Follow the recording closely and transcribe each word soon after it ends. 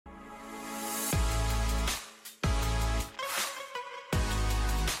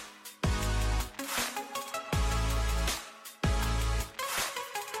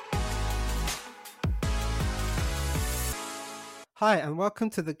Hi, and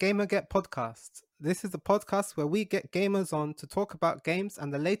welcome to the Gamer Get podcast. This is the podcast where we get gamers on to talk about games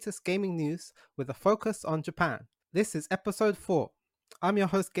and the latest gaming news with a focus on Japan. This is episode 4. I'm your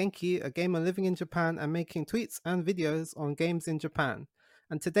host Genki, a gamer living in Japan and making tweets and videos on games in Japan.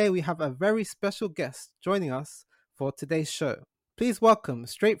 And today we have a very special guest joining us for today's show. Please welcome,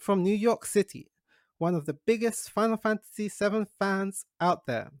 straight from New York City, one of the biggest Final Fantasy VII fans out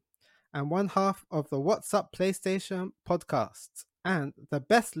there, and one half of the What's Up PlayStation podcast, and the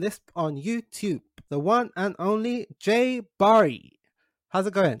best lisp on YouTube, the one and only Jay Barry. How's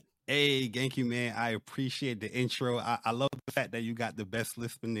it going? Hey, Genki, man, I appreciate the intro. I love the fact that you got the best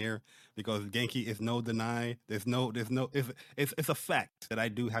lisp in there because Genki is no deny. It's a fact that I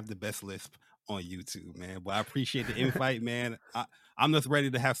do have the best lisp on YouTube, man. But I appreciate the invite, man. I'm just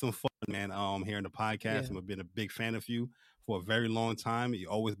ready to have some fun, man. Here in the podcast, Yeah. I've been a big fan of you for a very long time. You've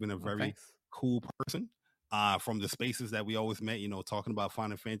always been a very Thanks. cool person. From the spaces that we always met, talking about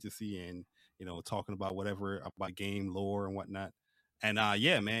Final Fantasy and talking about whatever about game lore and whatnot. And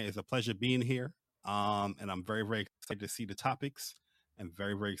yeah, man, it's a pleasure being here. And I'm very, very excited to see the topics and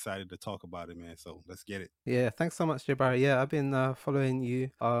very, very excited to talk about it, man. So let's get it. Yeah, thanks so much, Jay Barry. Yeah, I've been following you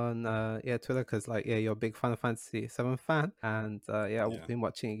on Twitter because you're a big Final Fantasy VII fan, and I've Yeah, been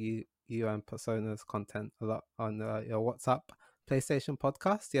watching you and Persona's content a lot on your WhatsApp PlayStation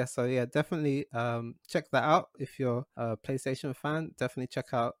podcast. Yeah, so yeah, definitely check that out if you're a PlayStation fan. Definitely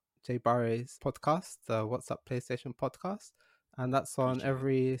check out Jay Barry's podcast, the WhatsApp PlayStation podcast, and that's on appreciate it.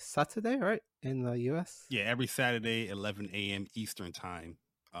 every Saturday, right, in the US. Yeah, every Saturday, 11 a.m. Eastern time.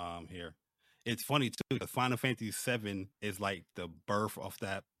 Here, it's funny too. The Final Fantasy VII is like the birth of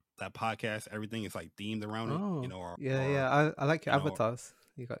that podcast. Everything is like themed around it, Oh, or I like your you know, avatars.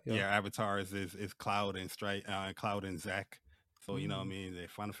 You got your yeah, avatars is Cloud and Strike, Cloud and Zack. So you know, what I Mm. mean, the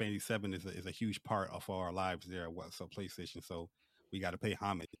Final Fantasy VII is a huge part of our lives there at What's Up PlayStation. So we got to pay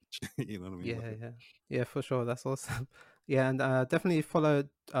homage. You know what I mean? With Yeah, it. yeah, for sure. That's awesome. Yeah, and definitely follow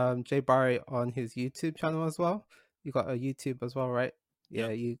Jay Barry on his YouTube channel as well. You got a YouTube as well, right? Yeah,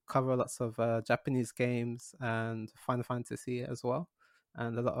 Yep, you cover lots of Japanese games and Final Fantasy as well,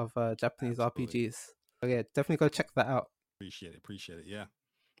 and a lot of Japanese absolutely. RPGs. So yeah, definitely go check that out. Appreciate it. Yeah,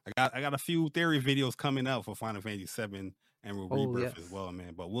 I got a few theory videos coming out for Final Fantasy VII and with Oh Rebirth as yes, well,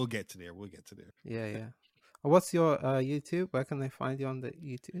 man. But we'll get to there. We'll get to there. yeah. What's your YouTube? Where can they find you on the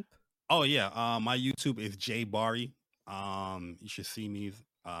YouTube? Oh yeah, my YouTube is Jay Barry. You should see me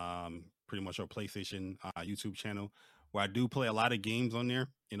pretty much on PlayStation YouTube channel where I do play a lot of games on there.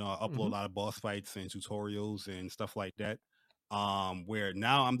 I upload Mm-hmm. a lot of boss fights and tutorials and stuff like that. Where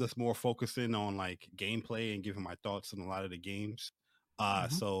now I'm just more focusing on like gameplay and giving my thoughts on a lot of the games.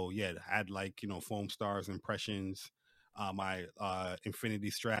 Mm-hmm. So yeah, I had like Foam Stars impressions, my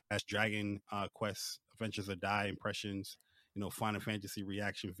Infinity Strash, Dragon Quest, Adventures of Die impressions, Final Fantasy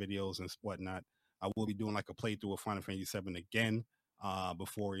reaction videos and whatnot. I will be doing like a playthrough of Final Fantasy VII again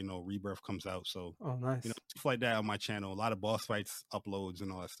before Rebirth comes out. So Oh, nice. stuff like that on my channel. A lot of boss fights, uploads,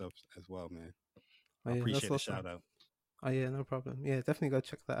 and all that stuff as well, man. Oh I yeah, that's appreciate the awesome. shout out. Oh yeah, no problem. Yeah, definitely go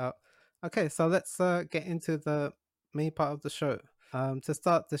check that out. Okay, so let's get into the main part of the show. To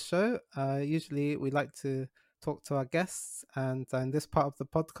start the show, usually we like to talk to our guests, and in this part of the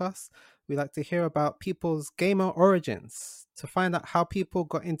podcast, we like to hear about people's gamer origins to find out how people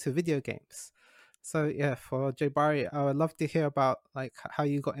got into video games. So yeah, for Jay Barry, I would love to hear about like how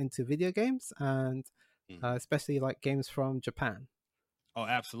you got into video games, and Mhm. especially like games from Japan. Oh,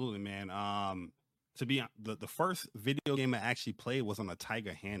 absolutely, man. To be the first video game I actually played was on a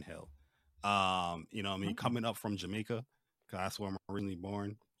Tiger handheld. I mean, Oh, coming up from Jamaica, 'cause that's where I'm originally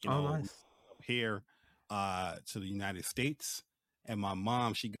born. oh We nice. up here to the United States, and my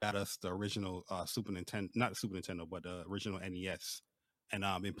mom she got us the original Super Nintendo, not Super Nintendo, but the original NES. And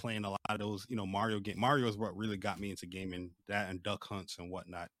I've been playing a lot of those, Mario game. Mario is what really got me into gaming, that and Duck Hunts and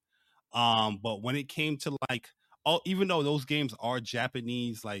whatnot. But when it came to like, even though those games are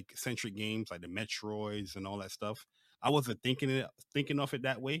Japanese like centric games, like the Metroids and all that stuff, I wasn't thinking of it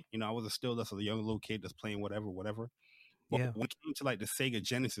that way. I was still just a young little kid that's playing whatever. But Yeah. when it came to like the Sega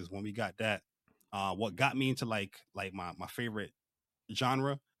Genesis, when we got that, what got me into like my favorite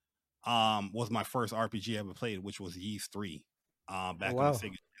genre was my first RPG I ever played, which was Ys 3, Oh back on the wow.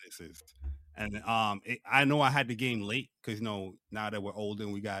 Sega Genesis. And I know I had the game late because now that we're older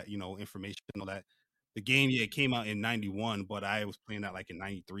and we got information and all that. The game came out in '91, but I was playing that like in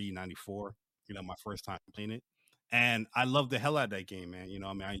 '93, '94. My first time playing it, and I loved the hell out of that game, man.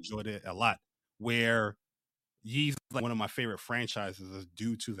 I mean, I enjoyed it a lot. Where Yee's like one of my favorite franchises is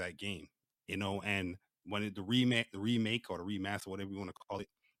due to that game, and when the remake or the remaster, whatever you want to call it,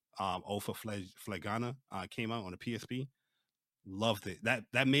 Alpha Flagana came out on the PSP. loved it.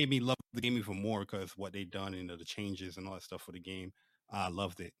 That made me love the game even more because what they done and the changes and all that stuff for the game. I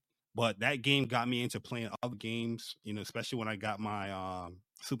loved it. But that game got me into playing other games, especially when I got my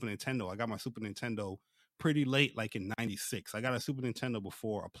Super Nintendo. I got my Super Nintendo pretty late, like in '96. I got a Super Nintendo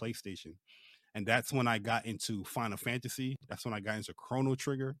before a PlayStation. And that's when I got into Final Fantasy. That's when I got into Chrono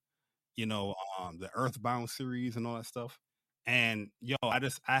Trigger, the Earthbound series and all that stuff. And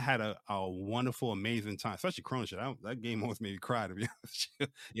I had a wonderful, amazing time, especially Chrono Trigger. That game almost made me cry, to be honest.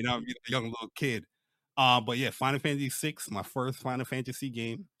 I'm a young little kid. But yeah, Final Fantasy VI, my first Final Fantasy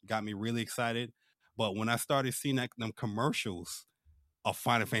game, got me really excited. But when I started seeing them commercials of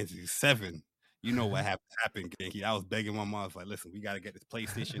Final Fantasy VII, you know what happened, Genki. I was begging my mom. I was like, listen, we got to get this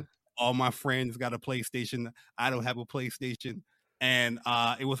PlayStation. All my friends got a PlayStation. I don't have a PlayStation. And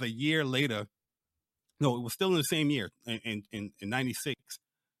it was a year later. No, it was still in the same year in '96,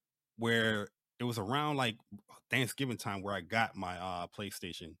 where it was around like Thanksgiving time where I got my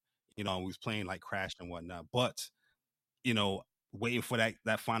PlayStation. We was playing like Crash and whatnot. But, you know, waiting for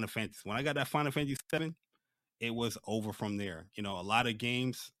that Final Fantasy. When I got that Final Fantasy VII, it was over from there. A lot of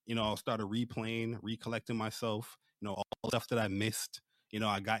games, I started replaying, recollecting myself, all the stuff that I missed.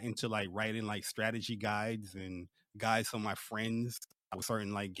 I got into like writing like strategy guides and guides from my friends with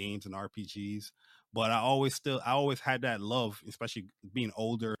certain like games and RPGs. But I always had that love, especially being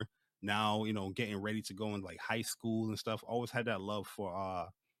older now, getting ready to go in like high school and stuff. Always had that love for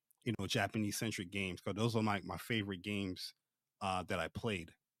Japanese centric games, because those are like my favorite games that I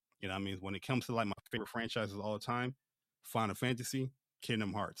played. I mean, when it comes to like my favorite franchises all the time, Final Fantasy,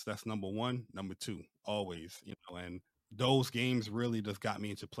 Kingdom Hearts, that's number one. Number two, always, and those games really just got me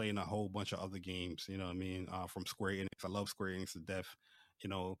into playing a whole bunch of other games, you know what I mean, from Square Enix. I love Square Enix to death.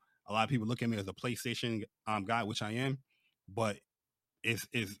 A lot of people look at me as a PlayStation guy, which I am, but it's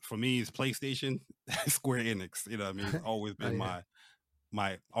for me, it's PlayStation, Square Enix. You know what I mean? It's always been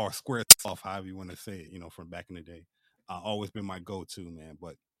my or Square Soft, however you want to say it, from back in the day. Always been my go-to, man.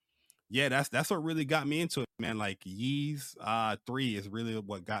 But yeah, that's what really got me into it, man. Like Ys 3 is really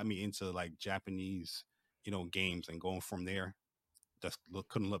what got me into like Japanese, games, and going from there. Just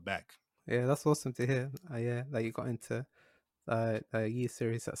couldn't look back. Yeah, that's awesome to hear. Yeah, that you got into the Yi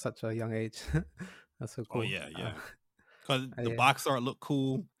series at such a young age. That's so Oh cool. yeah, yeah. Because the Yeah, box art looked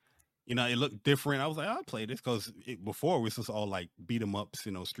cool. It looked different. I was like, I'll play this, because before it was just all like beat 'em ups,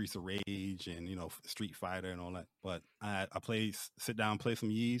 Streets of Rage and Street Fighter and all that. But I played, sit down, play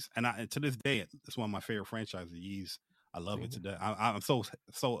some Ys, and to this day, it's one of my favorite franchises. Ys, I love it same. to death. I'm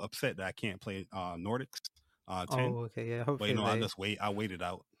so upset that I can't play Nordics 10, Oh, okay. Yeah, but hopefully I they. just wait. I waited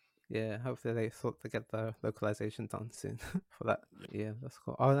out. Yeah, hopefully they sort to get the localization done soon for that. Yeah, Yeah, that's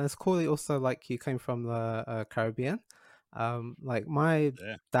cool. Oh, and it's cool. Also, like you came from the Caribbean. Like my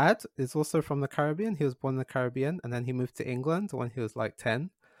yeah. dad is also from the Caribbean. He was born in the Caribbean, and then he moved to England when he was like 10.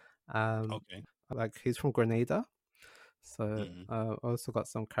 Um, Okay. like he's from Grenada, so Hmm. I also got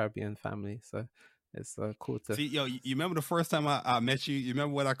some Caribbean family. So it's cool to. See, yo, you remember the first time I met you? You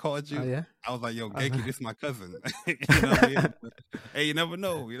remember what I called Oh you? yeah. I was like, yo, Uh, Genki, this is my cousin. You know what I mean? Hey, you never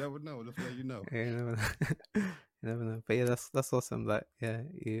know. You never know. Just let you know. Yeah, you never know. You never know. But yeah, that's awesome. That yeah,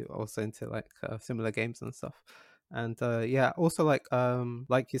 you also into like similar games and stuff. And yeah, also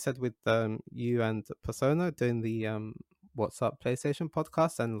like you said with you and Persona doing the What's Up PlayStation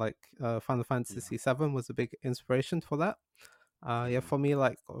podcast, and like Final Yeah. Fantasy VII was a big inspiration for that. Yeah, Hmm. for me,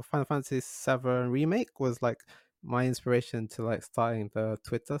 like Final Fantasy VII Remake was like my inspiration to like starting the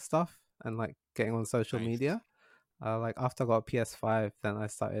Twitter stuff and like getting on social Nice. media. Like after I got a PS5, then I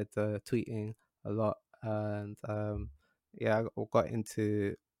started tweeting a lot, and yeah, I got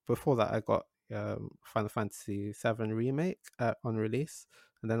into. Before that, I got Final Fantasy VII Remake on release,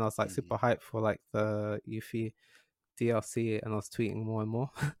 and then I was like Hmm. super hyped for like the Yuffie DLC, and I was tweeting more and more,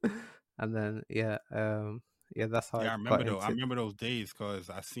 and then yeah, that's how I Yeah, I got remember though. I into. remember those days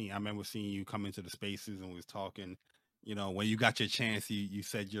because I remember seeing you come into the spaces and was talking. When you got your chance, you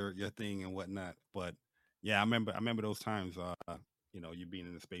said your thing and whatnot. But yeah, I remember those times. You being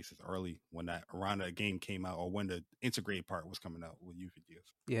in the spaces early when that around that game came out, or when the integrated part was coming out with you videos.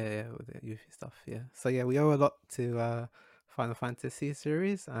 Yeah, with the Yuffie stuff. Yeah, so yeah, we owe a lot to Final Fantasy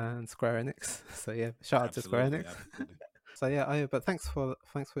series and Square Enix. So yeah, shout out to Square Absolutely, Enix. absolutely. So yeah, but thanks for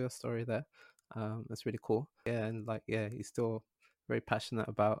your story there. That's really cool. Yeah, and like yeah, he's still very passionate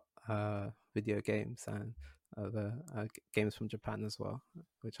about video games and the games from Japan as well,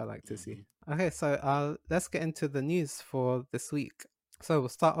 which I like to see. Hmm. Okay, so let's get into the news for this week. So we'll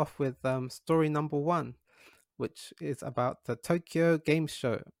start off with story number one, which is about the Tokyo Game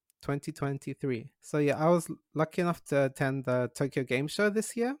Show 2023. So yeah, I was lucky enough to attend the Tokyo Game Show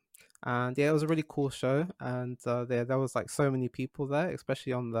this year. And yeah, it was a really cool show. And there was like so many people there,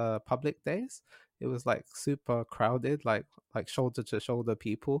 especially on the public days. It was like super crowded, like shoulder to shoulder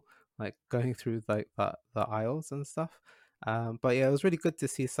people, like going through like the aisles and stuff. But yeah, it was really good to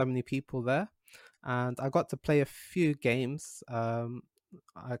see so many people there, and I got to play a few games.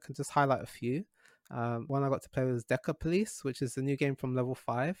 I can just highlight a few. One I got to play was Deca Police, which is a new game from Level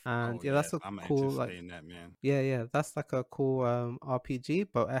 5, and Oh yeah, yes, that's a I'm cool like anticipating that, man. yeah, that's like a cool RPG,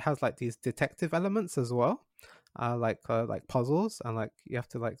 but it has like these detective elements as well. Like puzzles, and like you have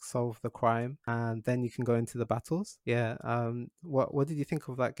to like solve the crime, and then you can go into the battles. Yeah. What did you think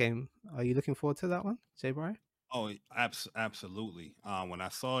of that game? Are you looking forward to that one, Jay Bry? Oh, absolutely. When I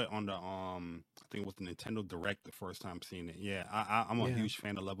saw it on the I think it was the Nintendo Direct the first time seeing it. Yeah, I'm a Yeah. huge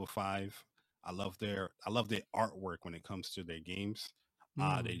fan of Level 5. I love their artwork when it comes to their games. They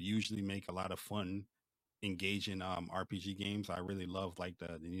Mm. usually make a lot of fun, engaging RPG games. I really love like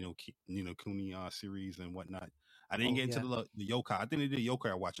the Nino Kuni series and whatnot. I didn't Oh get into yeah. the yokai. I think they did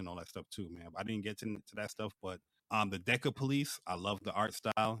yokai watching all that stuff too, man. But I didn't get to that stuff. But the Deca Police, I love the art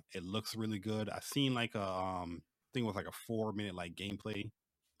style. It looks really good. I seen like a I think it was like a 4 minute like gameplay,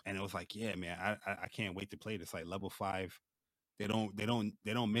 and it was like, yeah, man, I can't wait to play this. Like Level 5, they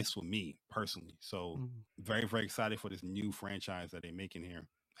don't miss with me personally. So Mm. very excited for this new franchise that they're making here,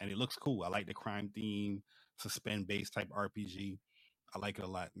 and it looks cool. I like the crime theme, suspend based type RPG. I like it a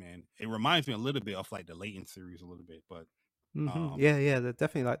lot, man. It reminds me a little bit of like the Leighton series a little bit, but Yeah, yeah, they're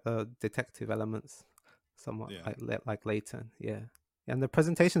definitely like the detective elements, somewhat yeah, like like Leighton. Yeah, and the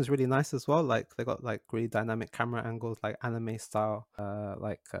presentation is really nice as well. Like they got like really dynamic camera angles, like anime style,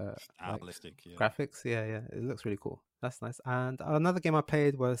 like stylistic, yeah. graphics. Yeah, yeah, it looks really cool. That's nice. And another game I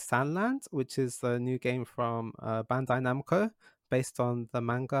played was Sandland, which is the new game from Bandai Namco, based on the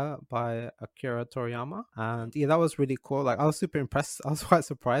manga by Akira Toriyama. Yep. And yeah, that was really cool. Like I was super impressed. I was quite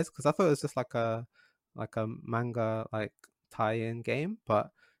surprised because I thought it was just like a manga like tie-in game,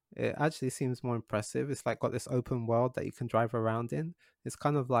 but it actually seems more impressive. It's like got this open world that you can drive around in. It's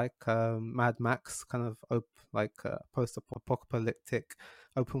kind of like Mad Max, kind of like post-apocalyptic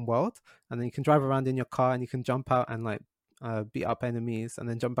open world, and then you can drive around in your car, and you can jump out and like beat up enemies, and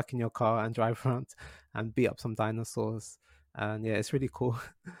then jump back in your car and drive around and beat up some dinosaurs. And yeah, it's really cool.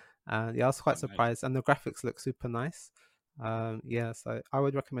 And yeah, I was Oh, quite nice. surprised, and the graphics look super nice. Yeah, so I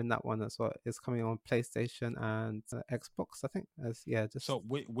would recommend that one as well. It's coming on PlayStation and Xbox, I think. As yeah, just So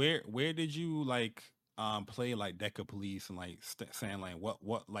where did you like play like Deca Police and like Sandland?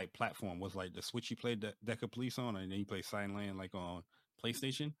 What like platform was like the Switch you played Deca Police on, and then you play Sandland like on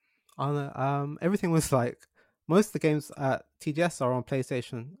PlayStation? on everything was like most of the games at TGS are on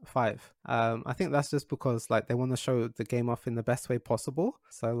PlayStation 5. I think that's just because like they want to show the game off in the best way possible.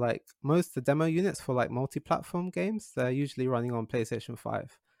 So like most of the demo units for like multi-platform games, they're usually running on PlayStation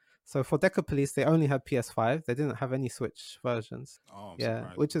 5. So for Deca Police, they only had PS5. They didn't have any Switch versions. Oh, I'm Yeah,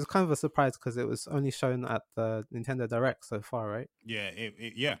 surprised. which is kind of a surprise because it was only shown at the Nintendo Direct so far, right? Yeah,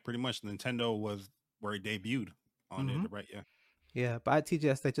 yeah, pretty much Nintendo was where it debuted on there, Mm-hmm. right? Yeah. Yeah, but at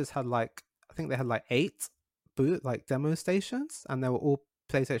TGS they just had like I think they had like eight boot like demo stations, and they were all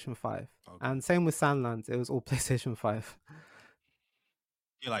PlayStation 5. Okay. And same with Sandland, it was all PlayStation 5.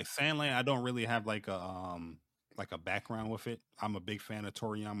 Yeah, like Sandland, I don't really have like a background with it. I'm a big fan of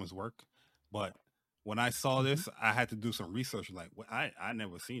Toriyama's work, but when I saw hmm this, I had to do some research. Like, I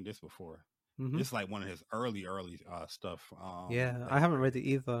never seen this before. hmm It's like one of his early stuff. Yeah, That I he haven't read created. it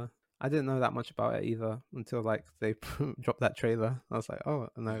either. I didn't know that much about it either until like they dropped that trailer. I was like, oh,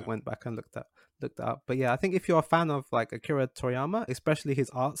 and I Yeah, went back and looked it up. But yeah, I think if you're a fan of like Akira Toriyama, especially his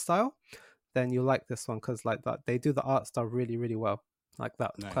art style, then you like this one because like that they do the art style really well. Like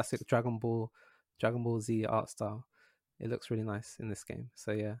that nice. classic Dragon Ball Z art style. It looks really nice in this game.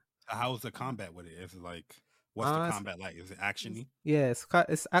 So yeah. How's the combat with it? Is it like, what's the It's combat like? Is it actiony? yeah,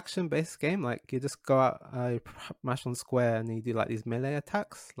 it's action based game. Like you just go out, mash on square, and you do like these melee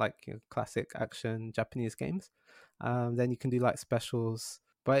attacks, like your classic action Japanese games. Then you can do like specials,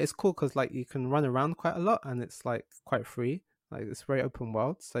 but it's cool because like you can run around quite a lot, and it's like quite free. Like it's very open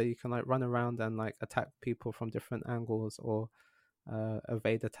world, so you can like run around and like attack people from different angles or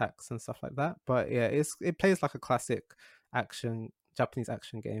evade attacks and stuff like that. But yeah, it plays like a classic action Japanese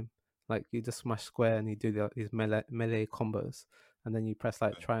action game. Like you just smash square and you do these melee combos, and then you press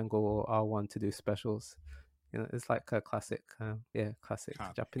like Okay. triangle or R1 to do specials. You know, it's like a classic, classic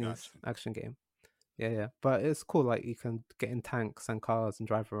Copy. Japanese Gotcha. action game. Yeah, yeah. But it's cool. Like you can get in tanks and cars and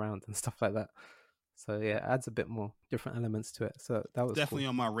drive around and stuff like that. So yeah, it adds a bit more different elements to it. So that was Definitely cool.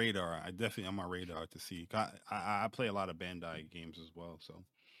 on my radar. I definitely on my radar to see. I play a lot of Bandai games as well, so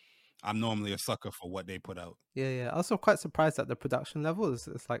I'm normally a sucker for what they put out. Yeah, yeah. I was also quite surprised that the production level is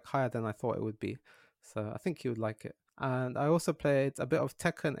like higher than I thought it would be. So I think you would like it. And I also played a bit of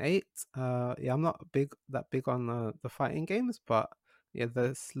Tekken 8. Yeah, I'm not big on the fighting games, but yeah,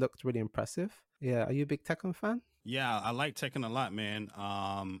 this looked really impressive. Yeah, are you a big Tekken fan? Yeah, I like Tekken a lot, man.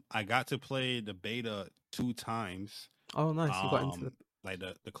 I got to play the beta 2 times. Oh, nice. You got into the. Um, like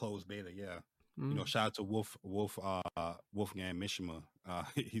the closed beta, yeah. Mm. Shout out to Wolfgang Mishima.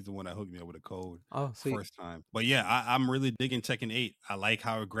 He's the one that hooked me up with a code Oh, sweet. first time. But yeah, I'm really digging Tekken 8. I like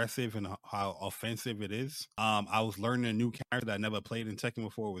how aggressive and how offensive it is. I was learning a new character that I never played in Tekken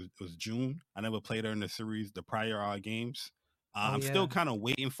before. Was June. I never played her in the series, the prior games. Oh, I'm still yeah. kind of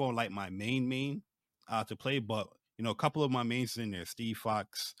waiting for like my main to play, but a couple of my mains in there. Steve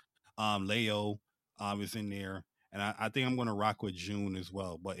Fox, Leo is in there, and I think I'm gonna rock with June as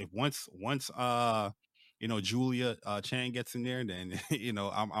well. But if once Julia Chan gets in there, then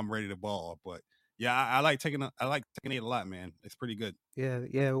I'm ready to ball. But yeah, I like taking it a lot, man. It's pretty good. Yeah,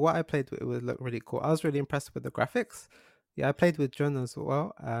 yeah. What I played with it would look really cool. I was really impressed with the graphics. Yeah, I played with Jun as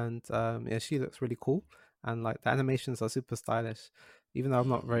well, and yeah, she looks really cool, and like the animations are super stylish. Even though I'm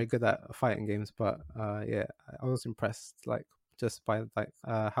not Hmm. very good at fighting games, but yeah, I was impressed like just by like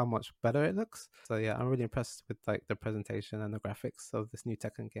how much better it looks. So yeah, I'm really impressed with like the presentation and the graphics of this new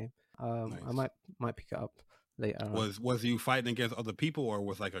Tekken game. I Nice. might pick it up later on. Was you fighting against other people or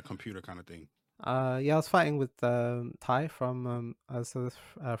was like a computer kind of thing? Yeah, I was fighting with Ty from so this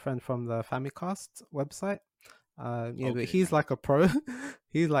friend from the Famicast website. Yeah, but Okay, he's nice. like a pro.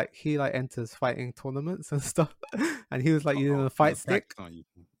 He enters fighting tournaments and stuff, and he was like using Oh, a he fight was stick. practice on you.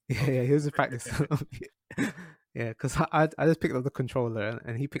 Yeah, yeah, Okay. he was just practicing. Yeah, because I just picked up the controller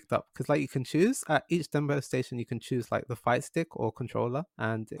and he picked up because like you can choose at each demo station you can choose like the fight stick or controller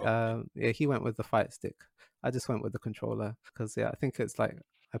and Okay. yeah he went with the fight stick. I just went with the controller because yeah I think it's like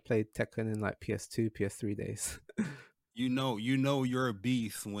I played Tekken in like PS2 PS3 days. You're a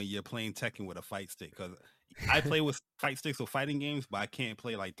beast when you're playing Tekken with a fight stick. Because I play with fight sticks with fighting games, but I can't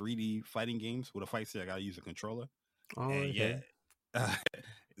play like 3D fighting games with a fight stick. I gotta use a controller. Oh, And yeah, okay.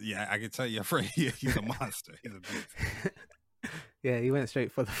 yeah, I can tell you, afraid he's a monster. He's a beast. Yeah, he went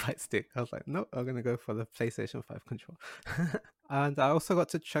straight for the fight stick. I was like, nope, I'm gonna go for the PlayStation 5 control. And I also got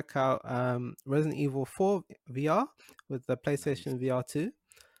to check out Resident Evil 4 VR with the Nice. PlayStation VR 2.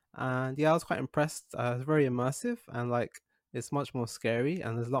 And yeah, I was quite impressed. It's very immersive and like it's much more scary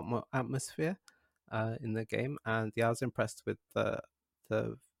and there's a lot more atmosphere in the game. And yeah, I was impressed with the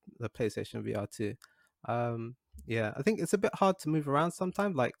the PlayStation VR 2. Yeah, I think it's a bit hard to move around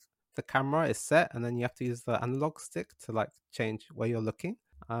sometimes. Like the camera is set and then you have to use the analog stick to like change where you're looking.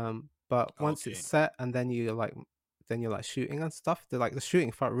 But once it's Okay. set and then you're like shooting and stuff, the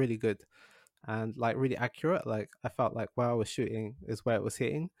shooting felt really good and like really accurate. Like I felt like where I was shooting is where it was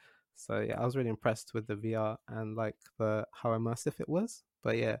hitting. So yeah, I was really impressed with the VR and like the how immersive it was.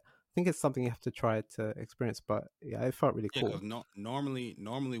 But yeah, I think it's something you have to try to experience. But yeah, it felt really Yeah, because cool.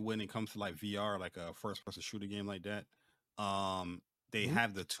 normally when it comes to like VR, like a first person shooter game like that, um, they Mhm.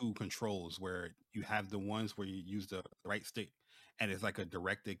 have the two controls where you have the ones where you use the right stick, and it's like a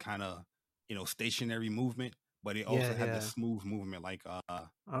directed kind of stationary movement, but it Yeah, also have the yeah. smooth movement like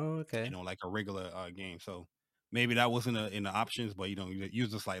Oh, okay. like a regular game. So maybe that wasn't in the options, but you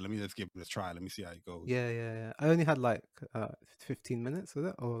just like, let me just give it a try. Let me see how it goes. Yeah, yeah, yeah. I only had like 15 minutes with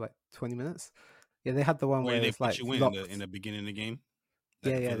it, or like 20 minutes. Yeah, they had the one Where where did they it's put like you in locked. the beginning of the game,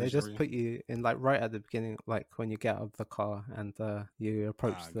 like Yeah, the yeah, they village just area? put you in like right at the beginning, like when you get out of the car and you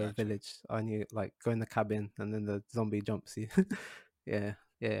approach Ah, the gotcha. village and you like go in the cabin and then the zombie jumps you. Yeah,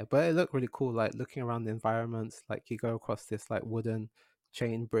 yeah, but it looked really cool. Like looking around the environments, like you go across this like wooden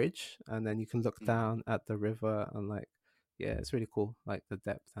chain bridge and then you can look Hmm. down at the river and like yeah, it's really cool. Like the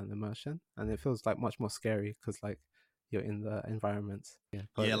depth and immersion, and it feels like much more scary because like you're in the environment. Yeah, Yeah,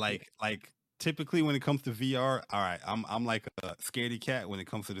 but yeah, like typically when it comes to VR, all right, I'm like a scaredy cat when it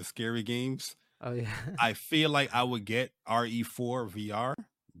comes to the scary games. oh yeah, I feel like I would get RE4 VR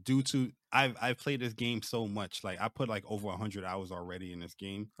due to I've played this game so much. Like I put like over 100 hours already in this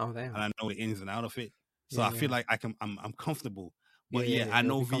game, oh and damn, I know the ins and out of it. So yeah, I feel yeah. like I'm comfortable. Yeah, But yeah, yeah, yeah, I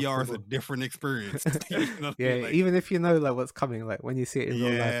you'll know be VR is a comfortable. different experience. You know what I Yeah, mean? Like, even if you know like what's coming, like when you see it in real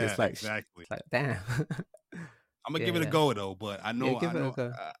life, yeah, it's like exactly. it's like damn. I'm gonna Yeah, give it a yeah, go though, but yeah. Give it a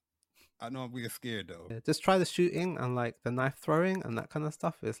go. I know I'm being scared though. Yeah, just try the shooting and like the knife throwing and that kind of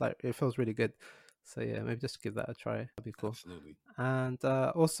stuff. It's like it feels really good. So yeah, maybe just give that a try. That'd be cool. Absolutely. And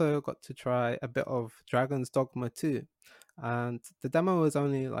also got to try a bit of Dragon's Dogma 2. And the demo was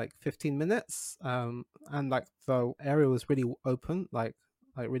only like 15 minutes. And like the area was really open, like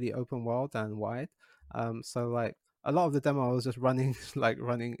really open world and wide. So like a lot of the demo I was just running like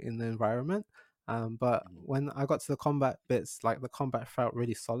running in the environment. But Mhm. when I got to the combat bits, like the combat felt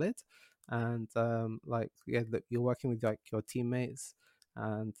really solid, and like yeah, you're working with like your teammates,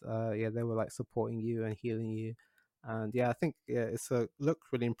 and yeah, they were like supporting you and healing you, and yeah, I think yeah, it's a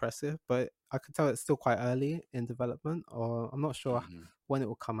looked really impressive, but I could tell it's still quite early in development, or I'm not sure Mhm. when it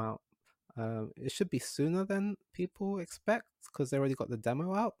will come out. It should be sooner than people expect because they already got the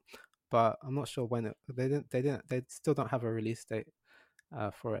demo out, but I'm not sure when they still don't have a release date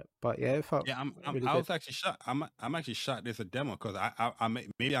for it. But yeah, it felt Yeah, really I good. was actually shocked. I'm actually shocked there's a demo because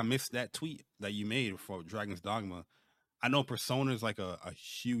maybe I missed that tweet that you made for Dragon's Dogma. I know Persona is like a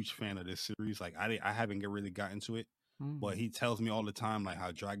huge fan of this series. Like I haven't really got into it, but Mm. he tells me all the time like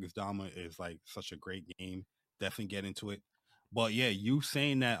how Dragon's Dogma is like such a great game. Definitely get into it. But yeah, you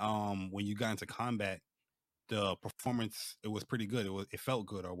saying that when you got into combat, the performance it was pretty good. It felt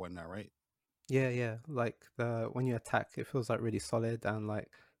good or whatnot, right? Yeah, yeah. Like the when you attack, it feels like really solid, and like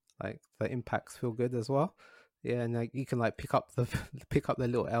the impacts feel good as well. Yeah, and like you can like pick up the pick up the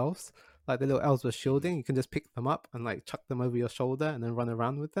little elves. Like the little elves were Hmm. shielding, you can just pick them up and like chuck them over your shoulder and then run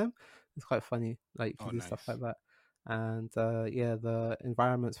around with them. It's quite funny. Like you Oh, can do stuff nice. like that. And yeah, the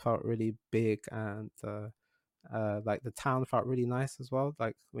environments felt really big, and like the town felt really nice as well.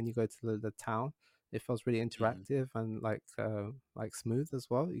 Like when you go to the town, it feels really Hmm. interactive and like smooth as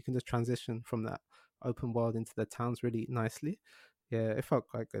well. You can just transition from that open world into the towns really nicely. Yeah, it felt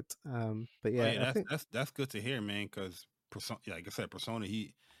quite good. But Oh yeah, yeah, I think that's good to hear, man. Because Persona, like I said, Persona,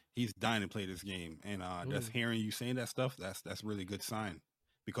 he's dying to play this game, and just mm, hearing you saying that stuff, that's really good sign.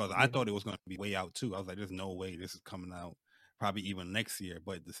 Because I yeah. thought it was going to be way out too. I was like, there's no way this is coming out probably even next year.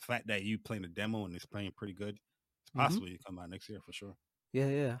 But the fact that you playing the demo and it's playing pretty good, it's Mm-hmm. possibly to come out next year for sure. Yeah,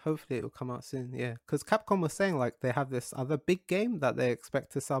 yeah. Hopefully it will come out soon. Yeah, because Capcom was saying like they have this other big game that they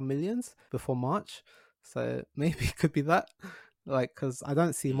expect to sell millions before March, so maybe it could be that. Like, because I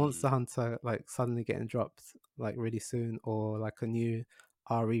don't see Monster Mm. Hunter like suddenly getting dropped like really soon, or like a new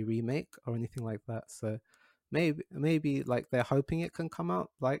RE remake or anything like that. So maybe like they're hoping it can come out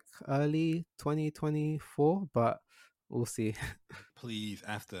like early 2024, but we'll see. Please,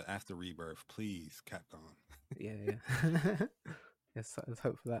 after Rebirth, please, Capcom. Yeah, yeah. Yes, let's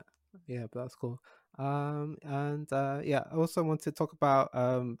hope for that. Yeah, but that's cool. And yeah, I also want to talk about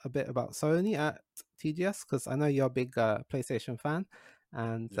a bit about Sony at TGS because I know you're a big PlayStation fan,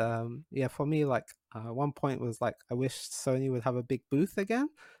 and Yeah. yeah, for me, like one point was like I wish Sony would have a big booth again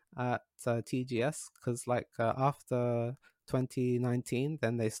at TGS because like after 2019,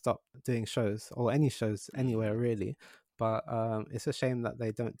 then they stopped doing shows or any shows anywhere Hmm. really. But it's a shame that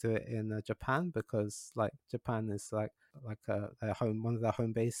they don't do it in Japan because like Japan is like their home, one of their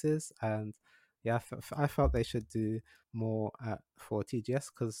home bases, and yeah, I felt they should do more at for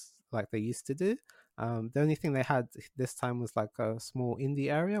TGS because like they used to do. The only thing they had this time was like a small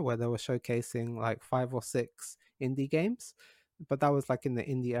indie area where they were showcasing like 5 or 6 indie games, but that was like in the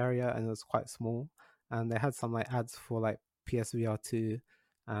indie area and it was quite small. And they had some like ads for like PSVR 2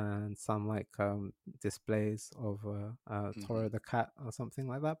 and some like displays of Toro Hmm. the cat or something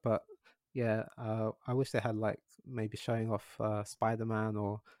like that. But yeah, I wish they had like maybe showing off Spider Man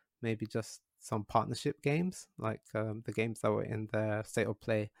or maybe just some partnership games like the games that were in their state of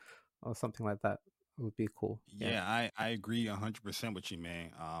play or something like that would be cool. Yeah. Yeah, I agree 100% with you,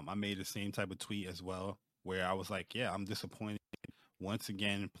 man. I made the same type of tweet as well, where I was like, yeah, I'm disappointed once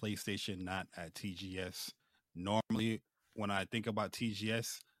again. PlayStation not at TGS. Normally, when I think about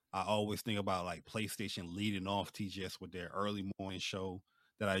TGS, I always think about like PlayStation leading off TGS with their early morning show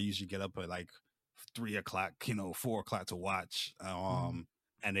that I usually get up at like 3 o'clock, 4 o'clock to watch. Mm.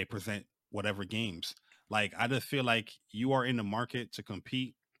 And they present whatever games. Like I just feel like you are in the market to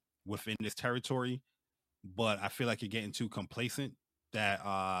compete within this territory, but I feel like you're getting too complacent that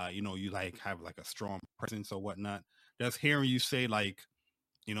you like have like a strong presence or whatnot. Just hearing you say like,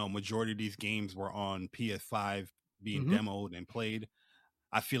 majority of these games were on PS5 being Mm-hmm. demoed and played.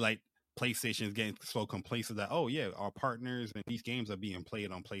 I feel like PlayStation is getting so complacent that, oh yeah, our partners and these games are being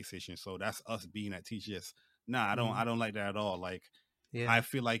played on PlayStation. So that's us being at TGS. Nah, Mm. I don't like that at all. Like I Yeah.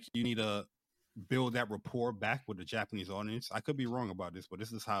 feel like you need to build that rapport back with the Japanese audience. I could be wrong about this, but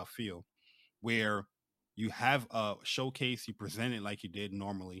this is how I feel, where you have a showcase, you present it like you did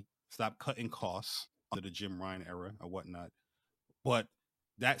normally. Stop cutting costs under the Jim Ryan era or whatnot. But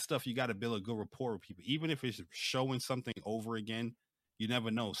that stuff, you got to build a good rapport with people. Even if it's showing something over again, you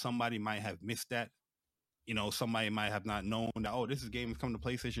never know. Somebody might have missed that. Somebody might have not known that, oh, this is game is coming to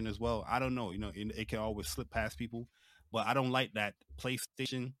PlayStation as well. I don't know. It can always slip past people. But I don't like that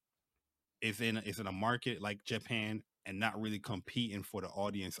PlayStation is in a market like Japan and not really competing for the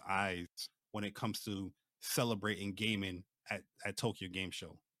audience eyes when it comes to celebrating gaming at Tokyo Game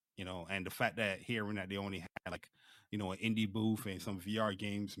Show. And the fact that hearing that they only had like, an indie booth and some VR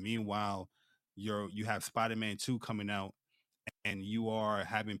games. Meanwhile, you have Spider-Man 2 coming out, and you are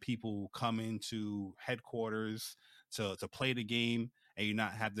having people come into headquarters to play the game, and you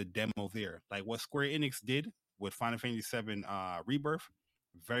not have the demo there. Like what Square Enix did with Final Fantasy 7 Rebirth,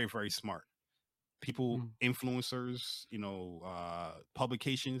 very, very smart. People, Mm. influencers,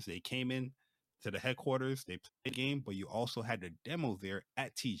 publications, they came in to the headquarters, they played the game, but you also had the demo there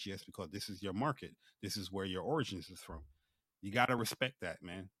at TGS because this is your market. This is where your origins is from. You got to respect that,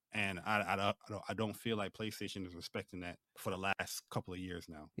 man. And I don't feel like PlayStation is respecting that for the last couple of years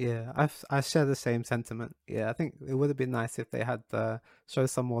now. Yeah, I share the same sentiment. Yeah, I think it would have been nice if they had show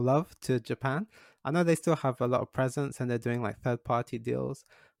some more love to Japan. I know they still have a lot of presence and they're doing like third party deals,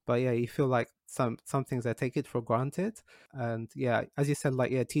 but yeah, you feel like some things they take it for granted. And yeah, as you said,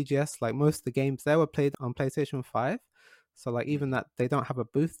 like yeah, TGS, like most of the games there were played on PlayStation 5. So like even Mm-hmm. that they don't have a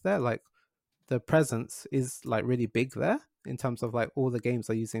booth there, like the presence is like really big there in terms of like all the games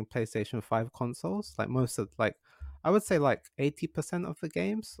are using PlayStation 5 consoles. Like most of like I would say like 80% of the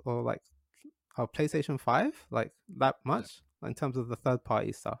games or like are PlayStation 5, like that Yeah, much in terms of the third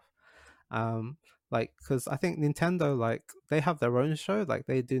party stuff. Um like cuz I think Nintendo like they have their own show, like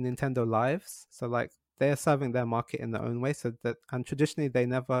they do Nintendo Lives. So like they're serving their market in their own way so that and traditionally they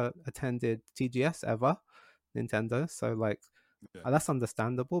never attended TGS ever, Nintendo. So like yeah. that's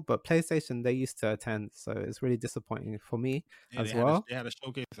understandable, but PlayStation they used to attend, so it's really disappointing for me Yeah, as well. they had a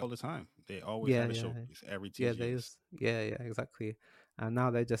showcase all the time. They always Yeah, had a yeah, showcase every yeah. They TGS. just yeah, exactly. And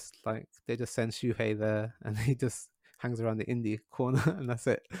now they just send Shuhei there, and he just hangs around the indie corner, and that's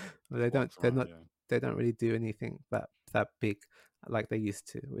it. But Walks around, yeah. they don't really do anything that big like they used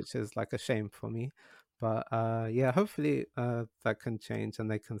to, which is like a shame for me. But yeah, hopefully that can change and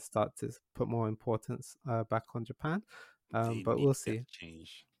they can start to put more importance back on Japan. They But need we'll that see. to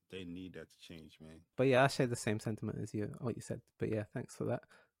change. They need that to change, man. But yeah, I share the same sentiment as you, what you said. But yeah, thanks for that.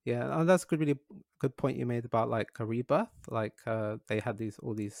 Yeah, and that's a good, really good point you made about like a Rebirth. Like they had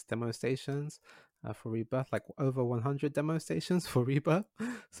all these demo stations for Rebirth, like over 100 demo stations for Rebirth.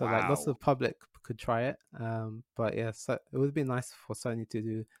 So like lots Wow. of public could try it. But yeah, so it would be nice for Sony to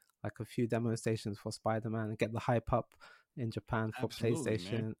do like a few demo stations for Spider-Man and get the hype up in Japan for Absolutely,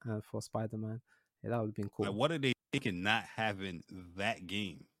 man. PlayStation and for Spider-Man. Yeah, that would have been Like, cool. what are they thinking not having that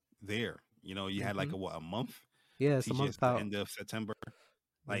game there? You had like Hmm. a month. Yeah, it's a TGS month the out. end of September.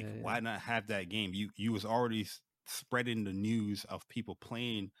 Like, Yeah, yeah. why not have that game? You was already spreading the news of people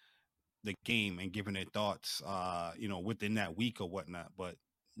playing the game and giving their thoughts, within that week or whatnot, but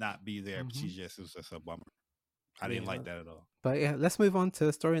not be there for Hmm. TGS was just a bummer. I didn't Yeah, like that at all. but yeah, let's move on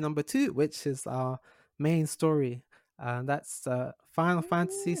to story number two, which is our main story. And that's Final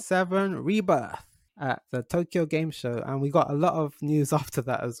Fantasy Ooh. VII Rebirth at the Tokyo Game Show. And we got a lot of news after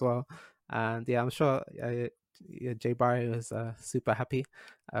that as well. And yeah, I'm sure yeah, Jay Barry was super happy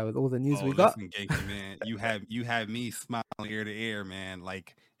with all the news Oh, we got. listen, Genki, man, you have me smiling ear to ear, man.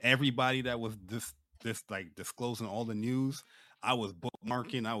 Like everybody that was this like disclosing all the news, I was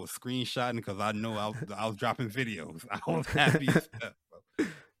bookmarking, I was screenshotting because I know I was dropping videos. I was happy as hell, bro.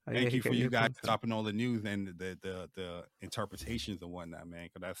 Oh, yeah, Thank he you for get you new guys content. dropping all the news and the interpretations and whatnot, man.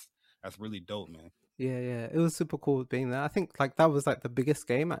 Because that's really dope, man. Yeah, yeah, it was super cool being there. I think like that was like the biggest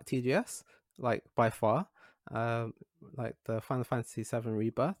game at TGS, like by far. Um, like the Final Fantasy VII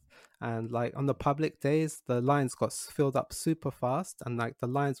Rebirth, and like on the public days, the lines got filled up super fast, and like the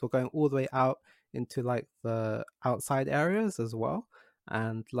lines were going all the way out into like the outside areas as well,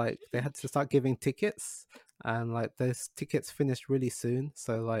 and like they had to Sheesh. start giving tickets, and like those tickets finished really soon.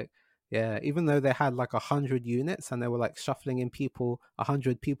 So like yeah, even though they had like 100 units and they were like shuffling in people,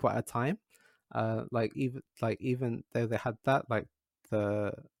 100 people at a time, even though they had that, like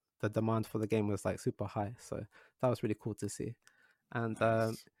the the demand for the game was like super high. So that was really cool to see. And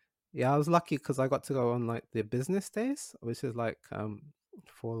Nice. yeah, I was lucky because I got to go on like the business days, which is like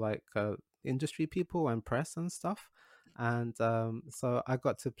for like industry people and press and stuff. And so I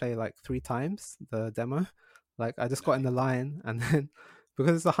got to play like 3 times the demo. Like I just got in the Nice. line and then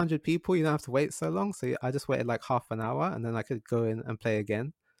because it's 100 people, you don't have to wait so long. So I just waited like half an hour and then I could go in and play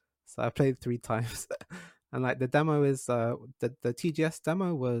again. So I played 3 times. And like the demo is the TGS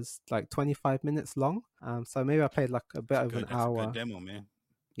demo was like 25 minutes long. So maybe I played like a bit over an That's a good hour. demo, man.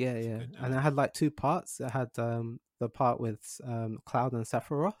 Yeah, That's a yeah. good And demo. I had like 2 parts. I had the part with Cloud and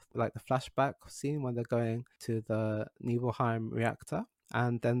Sephiroth, like the flashback scene when they're going to the Nibelheim reactor.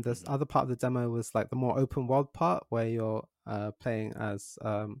 And then this Hmm. other part of the demo was like the more open world part where you're playing as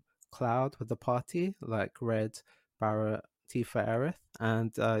Cloud with the party, like Red, Barrett, Tifa Aerith,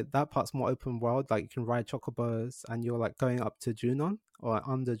 and that part's more open world. Like you can ride chocobos, and you're like going up to Junon or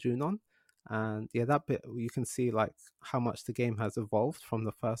under Junon, and yeah, that bit you can see like how much the game has evolved from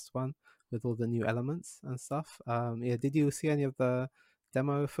the first one with all the new elements and stuff. Yeah, did you see any of the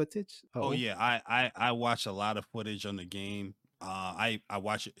demo footage at Oh all? yeah, I watch a lot of footage on the game. I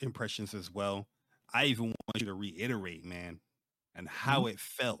watch impressions as well. I even want you to reiterate, man, and Mm-hmm. how it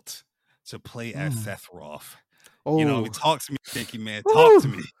felt to play as Mm. Sephiroth. You know, Oh, talk to me, Pinky man. Talk to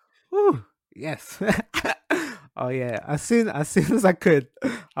woo, me. woo, yes. Oh yeah, as soon as I could,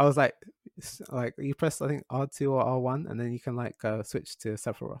 I was like you press I think R2 or R1, and then you can like switch to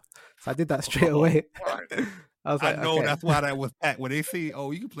Sephiroth. So I did that straight Oh, away. word. I was I like, know okay, that's why that was packed. When they see,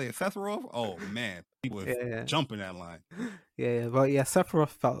 oh, you can play a Sephiroth. Oh man, he was yeah, yeah. jumping that line. Yeah, but yeah, Sephiroth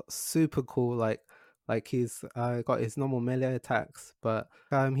felt super cool. Like he's got his normal melee attacks, but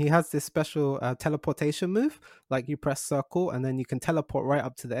he has this special teleportation move. Like you press circle, and then you can teleport right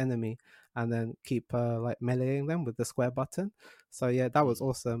up to the enemy, and then keep like meleeing them with the square button. So yeah, that was Mhm.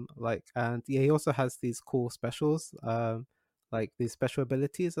 awesome. Like, and yeah, he also has these cool specials. Like these special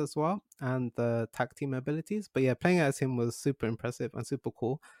abilities as well, and the tag team abilities. But yeah, playing as him was super impressive and super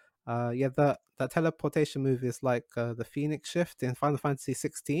cool. Yeah, that teleportation move is like the Phoenix Shift in Final Fantasy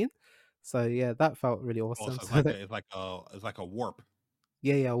 16. So yeah, that felt really awesome. Also, So that it's like a warp.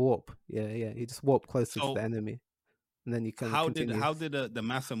 yeah, yeah, warp. Yeah, yeah. You just warp closer to the So enemy, and then you can how did continue. the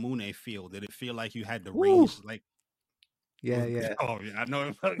Masamune feel? Did it feel like you had the Woo! range? Like it Yeah, was yeah. oh yeah, I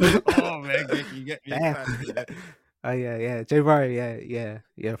know. Oh man, Genki, you get me Damn. excited. Yeah. Oh yeah, yeah. J Bar, yeah, yeah,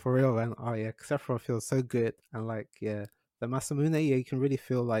 yeah, for real, man. Oh yeah, Sephiroth feels so good, and like yeah, the Masamune, yeah, you can really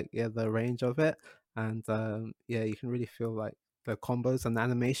feel like yeah the range of it, and yeah, you can really feel like the combos and the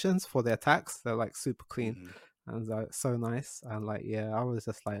animations for the attacks. They're like super clean, Mhm. and like so nice, and like yeah, I was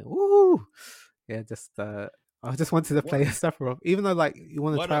just like woo, yeah, just I just wanted to play What Sephiroth, even though like you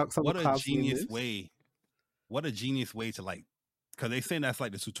want to try out some of what a Cloud's new genius moves. way! What a genius way to like, because they say that's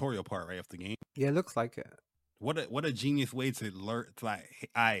like the tutorial part right of the game. Yeah, it looks like it. What a genius way to learn to like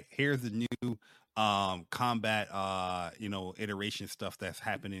I here's the new combat iteration stuff that's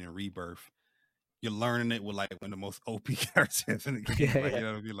happening in Rebirth. You're learning it with like one of the most OP characters in the game. Yeah, Like, yeah. you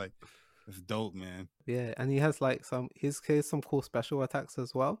know what I mean? Like it's dope, man. Yeah, and he has like here's some cool special attacks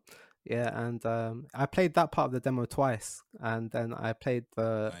as well. Yeah, and I played that part of the demo twice, and then I played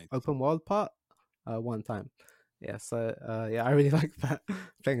the Nice. open world part one time. Yeah, so yeah, I really like that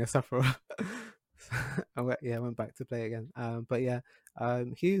playing a Sephiroth. Yeah, I went back to play again. But yeah,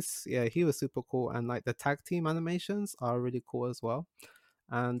 he was super cool, and like the tag team animations are really cool as well.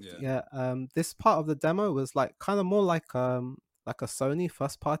 And Yeah. yeah, this part of the demo was like kind of more like a Sony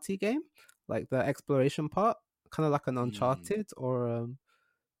first party game, like the exploration part, kind of like an Mm. Uncharted or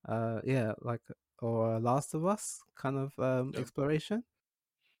yeah, like or Last of Us kind of Yep. exploration.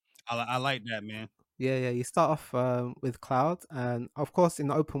 I like that, man. Yeah, yeah. You start off with Cloud, and of course, in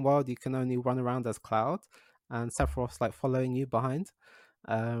the open world, you can only run around as Cloud, and Sephiroth's like following you behind.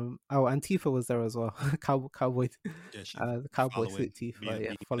 Oh, and Tifa was there as well. Cowboy, Yeah, she's the cowboy following, suit Tifa,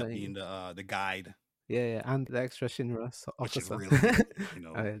 yeah, following you. being the guide, Yeah, yeah, and the extra Shinra which is officer. really good. You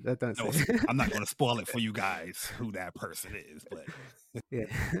Oh, know, yeah, don't no, say. I'm not going to spoil it for you guys who that person is, but Yeah,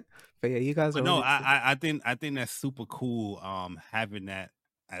 but yeah, you guys but are no, really cool. I think that's super cool. Having that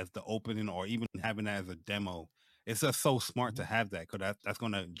as the opening, or even having that as a demo, it's just so smart Mhm. to have that because that's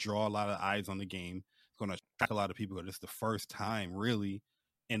going to draw a lot of eyes on the game. It's going to attract a lot of people because it's the first time really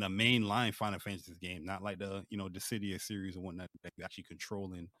in a mainline Final Fantasy game, not like the Dissidia series or whatnot that you're actually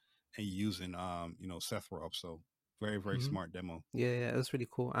controlling and using Sephiroth. So very Mhm. smart demo. Yeah, yeah, it was really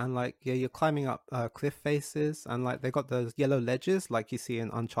cool. And like, yeah, you're climbing up cliff faces, and like they got those yellow ledges like you see in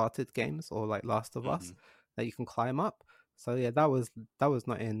Uncharted games or like Last of Us Hmm. that you can climb up. So yeah, that was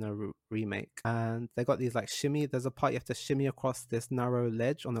not in the remake. And they got these like shimmy. There's a part you have to shimmy across this narrow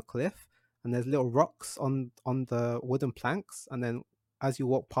ledge on a cliff, and there's little rocks on the wooden planks, and then as you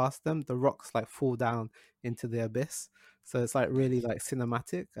walk past them, the rocks like fall down into the abyss. So it's like really Nice. like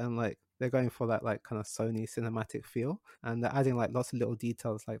cinematic, and like they're going for that like kind of Sony cinematic feel, and they're adding like lots of little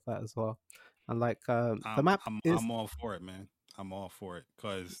details like that as well. And like the map is I'm all for it, man. I'm all for it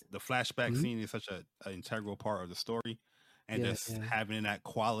because the flashback Mhm. scene is such a integral part of the story, and Yeah, just yeah. having that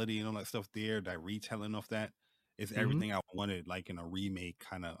quality and all that stuff there, that retelling of that, is Hmm. everything I wanted, like in a remake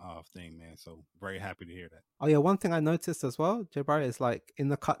kind of thing, man. So very happy to hear that. Oh yeah, one thing I noticed as well, Jabari, is like in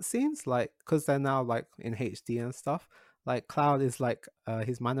the cutscenes, like because they're now like in HD and stuff. Like Cloud is like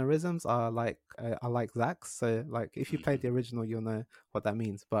his mannerisms are like Zack's. So like if you played Hmm. the original, you'll know what that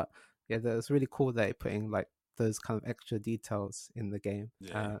means. But yeah, that's really cool that they're putting like those kind of extra details in the game.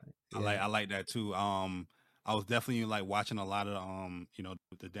 Yeah, Yeah. I like that too. I was definitely like watching a lot of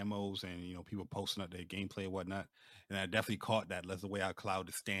the demos and people posting up their gameplay and whatnot, and I definitely caught that. That's the way how Cloud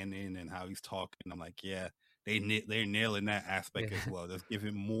is standing and how he's talking. I'm like, yeah, they're nailing that aspect as Yeah. well. Just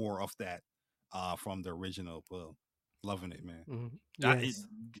giving more of that from the original. Well, loving it, man. I it, Yes.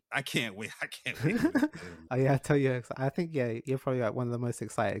 I can't wait. I can't wait for this game. Oh yeah, I tell you, I think yeah, you're probably like one of the most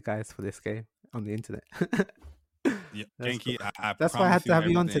excited guys for this game on the internet. Yeah, That's cool. Genki, I That's why I had promise to you have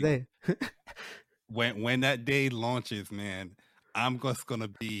you on everything. today. When that day launches, man, I'm just gonna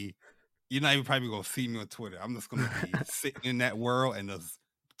be. You're not even probably gonna see me on Twitter. I'm just gonna be sitting in that world and just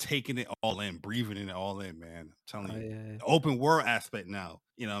taking it all in, breathing it all in, man. I'm telling Oh you, yeah. the open world aspect now.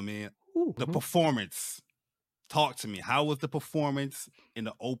 You know what I mean? The Mm-hmm. performance. Talk to me. How was the performance in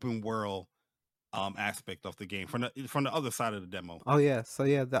the open world aspect of the game from the other side of the demo? Oh yeah, so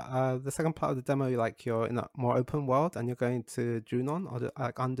yeah, the second part of the demo, like you're in a more open world and you're going to Junon or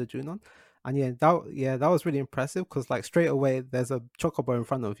like under Junon, and that was really impressive because like straight away there's a chocobo in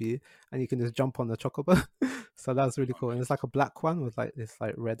front of you and you can just jump on the chocobo, so that was really Oh, cool. And it's nice. like a black one with like this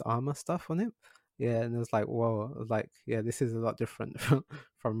like red armor stuff on it. Yeah, and it was like whoa, I was like yeah, this is a lot different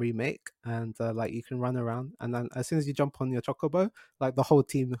from remake, and like you can run around, and then as soon as you jump on your chocobo, like the whole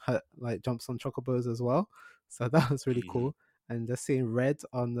team like jumps on chocobos as well. So that was really Mm-hmm. cool. And just seeing red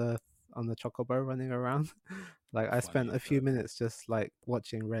on the chocobo running around, like I Funny spent as a few hell. minutes just like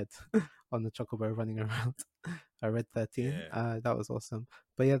watching red on the chocobo running around. I read 13. Yeah. That was awesome.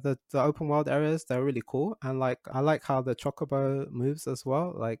 But yeah, the open world areas, they're really cool. And like I like how the chocobo moves as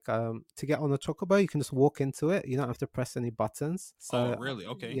well. Like to get on the chocobo, you can just walk into it. You don't have to press any buttons. Oh, So really?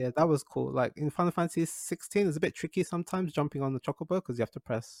 Okay. yeah, that was cool. Like in Final Fantasy 16, it's a bit tricky sometimes jumping on the chocobo because you have to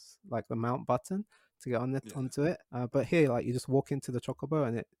press like the mount button to get on it Yeah. onto it. But here, like you just walk into the chocobo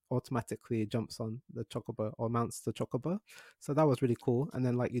and it automatically jumps on the chocobo or mounts the chocobo. So that was really cool. And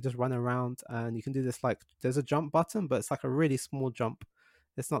then like you just run around and you can do this like there's a jump button, but it's like a really small jump.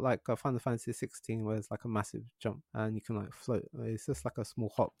 It's not like a Final Fantasy 16 where it's like a massive jump and you can like float. It's just like a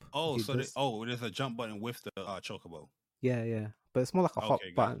small hop. If Oh, you just there's a jump button with the chocobo. yeah, yeah, but it's more like a hop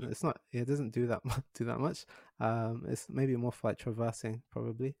Okay, button. gotcha. It's not. It doesn't do that do that much. It's maybe more for like traversing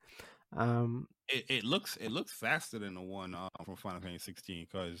probably. Um, It looks faster than the one from Final Fantasy 16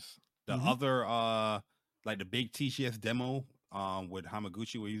 because the mhm. other like the big TCS demo with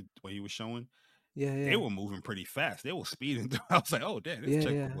Hamaguchi where he was showing, Yeah, they yeah, were moving pretty fast. They were speeding through. I was like, oh damn, this yeah,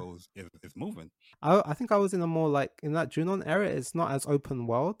 yeah. chocobo is moving. I think I was in a more like in that Junon area. It's not as open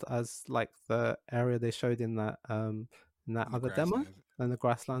world as like the area they showed in that In the other demo, grasslands. in the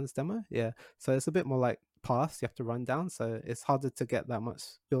grasslands demo. Yeah, so it's a bit more like paths you have to run down. So it's harder to get that much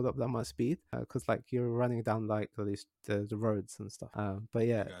build up that much speed because like you're running down like all these the roads and stuff. But I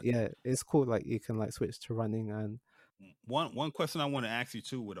yeah, got yeah, it's cool. Like you can like switch to running and one question I want to ask you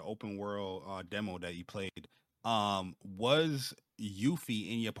too with the open world demo that you played. Was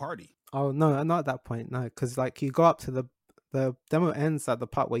Yuffie in your party? oh no, not at that point. No, because like you go up to the demo ends at the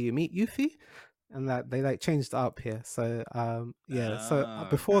part where you meet Yuffie, and that they like changed it up here. So yeah, so Ah,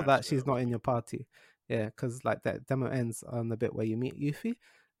 before that gotcha. she's not in Okay. your party. Yeah, because like that demo ends on the bit where you meet Yuffie.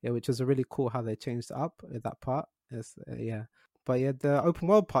 Yeah, which is a really cool how they changed it up at that part. Is yeah. But yeah, the open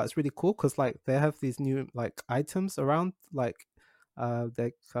world part is really cool because like they have these new like items around like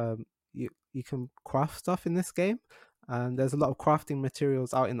they you can craft stuff in this game and there's a lot of crafting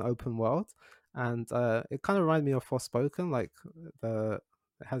materials out in the open world and it kind of reminded me of Forspoken like the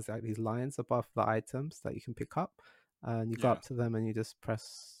it has like these lines above the items that you can pick up and you go Yeah. up to them and you just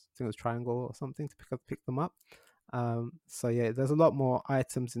press I think it's triangle or something to pick them up. So yeah, there's a lot more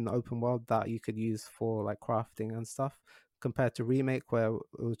items in the open world that you could use for like crafting and stuff compared to remake where it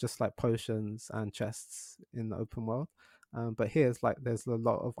was just like potions and chests in the open world. But here's like there's a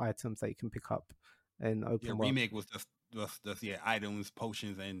lot of items that you can pick up in Yeah, open world. remake was just yeah items,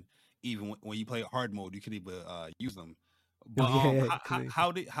 potions, and even when you play hard mode, you could even use them. Oh But yeah, yeah, you can make.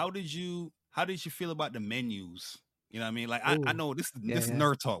 how did you feel about the menus? You know what I mean? Like I Oh know this yeah, this is yeah.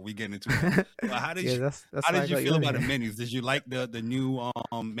 nerd talk we get into now. But Yeah, that's how why I did you got you feel on about the here. menus? Did you like the new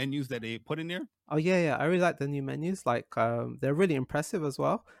menus that they put in there? Oh yeah, yeah. I really like the new menus. Like they're really impressive as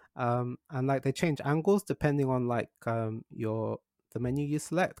well. And like they change angles depending on like your the menu you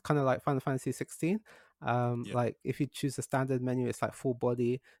select, kind of like Final Fantasy 16. Yeah. Like if you choose the standard menu, it's like full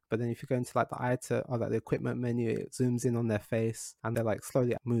body. But then if you go into like the item or like the equipment menu, it zooms in on their face and they like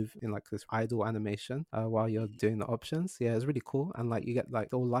slowly move in like this idle animation while you're Mhm. doing the options. Yeah, it's really cool. And like you get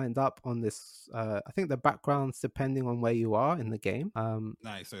like all lined up on this. I think the backgrounds depending on where you are in the game.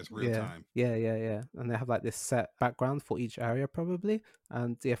 Nice. So it's real Yeah, time. yeah, yeah, yeah. And they have like this set background for each area probably.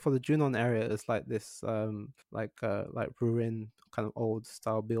 And yeah, for the Junon area, it's like this like ruin kind of old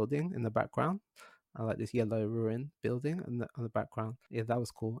style building in the background. like this yellow ruin building on the background. Yeah, that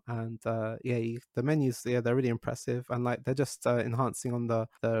was cool. And yeah, the menus, yeah, they're really impressive, and like they're just enhancing on the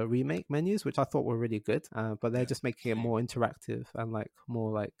remake menus, which I thought were really good. But they're Yeah, just making it same. more interactive and like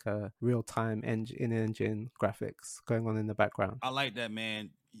more like real time in-engine graphics going on in the background. I like that,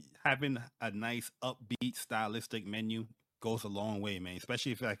 man. Having a nice, upbeat, stylistic menu goes a long way, man.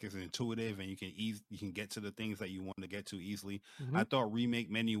 Especially if like it's intuitive and you can get to the things that you want to get to easily. Hmm. I thought remake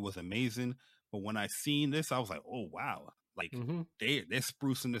menu was amazing, but when I seen this, I was like, oh wow, like Hmm. they're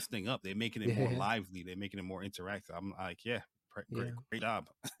sprucing this thing up. They're making it more Yeah, lively. They're making it more interactive. I'm like, yeah, yeah. great job,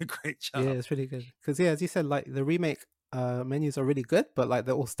 great Yeah, job. it's really good. Because yeah, as you said, like the remake menus are really good, but like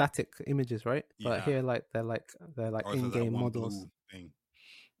they're all static images, right? But Yeah, here, like they're like or is it that in-game one models. blue thing?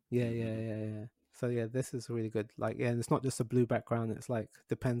 Yeah, yeah, Hmm. yeah, yeah. So yeah, this is really good. Like, yeah, and it's not just a blue background. It's like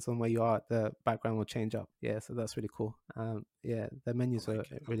depends on where you are, the background will change up. Yeah, so that's really cool. Yeah, the I menus are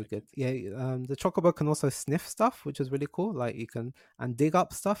like it. I really like good. it. Yeah, the chocobo can also sniff stuff, which is really cool. Like you can and dig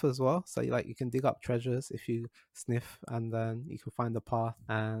up stuff as well. So like you can dig up treasures if you sniff, and then you can find the path.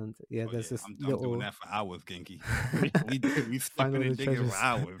 And yeah, Oh there's yeah, this I'm doing little that for hours, Genki. We find sniffing all the and digging for treasures.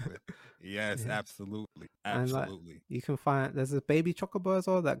 hours. Yes, Yeah. absolutely, And like absolutely. you can find there's a baby chocobo as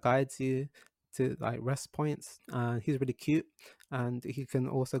well that guides you to like rest points. He's really cute, and he can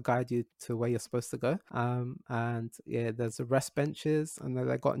also guide you to where you're supposed to go. And yeah, there's the rest benches, and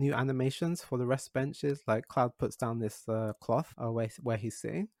they got new animations for the rest benches. Like Cloud puts down this cloth where he's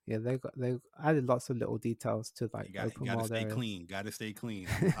sitting. Yeah, they added lots of little details to like You the open got to world stay areas. clean. Got to stay clean.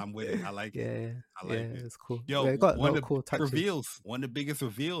 I'm with it. I like it. Yeah, yeah, I yeah, like it. it's cool. Yo, They got one little of the cool biggest touches. reveals. One of the biggest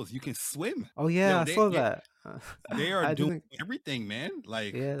reveals. You can swim. Oh yeah, Yo, I saw that. they are I doing didn't. everything, man.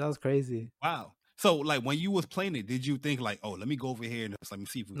 Like Yeah, that was crazy. wow. So like when you was playing it, did you think like, oh, let me go over here and just let me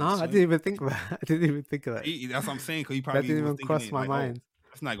see if we No, can I swim? didn't even think of that. I didn't even think of that. That's what I'm saying. Cause you That probably didn't was even thinking cross it my like, oh, mind.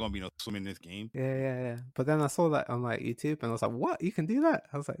 it's not gonna be no swim in this game. Yeah, yeah, yeah. But then I saw that on like YouTube, and I was like, "What? You can do that?"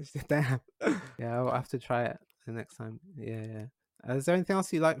 I was like, "Damn." Yeah, I'll have to try it the next time. Yeah, yeah. Is there anything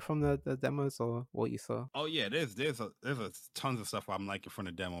else you like from the demos or what you saw? Oh yeah, there's a tons of stuff I'm liking from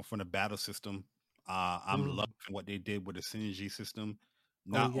the demo, from the battle system. I'm loving Mm. what they did with the synergy system.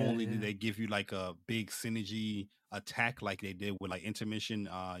 Oh Not yeah, only did yeah. they give you like a big synergy attack like they did with like intermission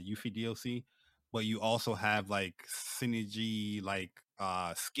Yuffie DLC, but you also have like synergy like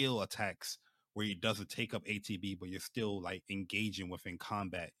skill attacks where it doesn't take up ATB, but you're still like engaging within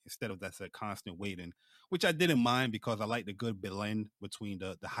combat instead of that's a constant waiting, which I didn't mind because I like the good blend between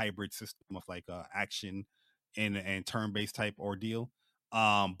the hybrid system of like action and turn based type ordeal.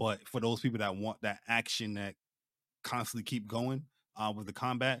 But for those people that want that action that constantly keep going with the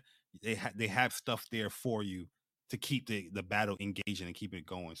combat, they have stuff there for you to keep the battle engaging and keeping it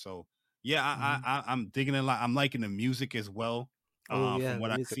going. So yeah, Hmm. I'm digging it a lot. I'm liking the music as well. Oh From yeah,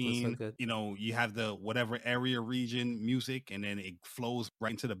 what the I've music was so seen, good. you know, you have the whatever area region music, and then it flows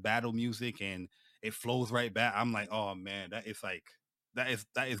right into the battle music, and it flows right back. I'm like, oh man, that is like that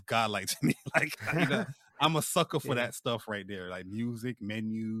is godlike to me. Like, you know, I'm a sucker for Yeah. that stuff right there, like music,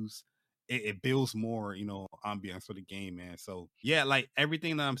 menus, it builds more, you know, ambiance for the game, man. So yeah, like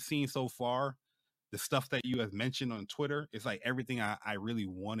everything that I'm seeing so far, the stuff that you have mentioned on Twitter, is like everything I really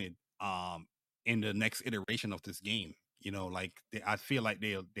wanted in the next iteration of this game. You know, like I feel like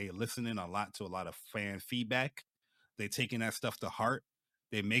they're listening a lot to a lot of fan feedback. They're taking that stuff to heart.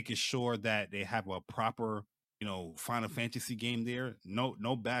 They're making sure that they have a proper, you know, Final Fantasy game there.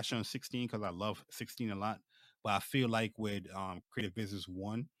 No bash on 16 because I love 16 a lot, but I feel like with Creative Business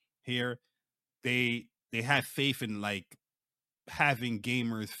One here, they have faith in like having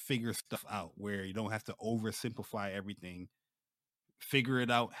gamers figure stuff out where you don't have to oversimplify everything. Figure it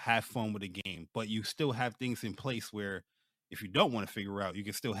out, have fun with the game, but you still have things in place where if you don't want to figure out, you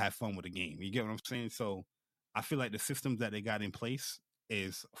can still have fun with the game. You get what I'm saying? So I feel like the systems that they got in place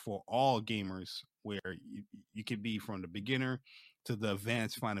is for all gamers where you could be from the beginner to the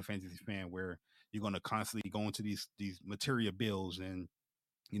advanced Final Fantasy fan where you're going to constantly go into these material builds and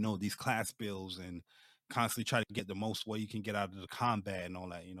you know these class builds and constantly try to get the most what you can get out of the combat and all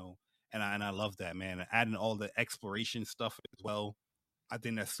that, you know. And I love that, man. And adding all the exploration stuff as well, I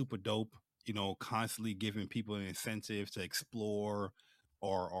think that's super dope. You know, constantly giving people an incentive to explore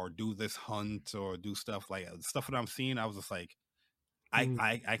or do this hunt or do stuff like stuff that I'm seeing. I was just like, Mm.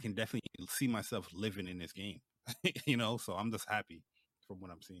 I can definitely see myself living in this game, you know. So I'm just happy from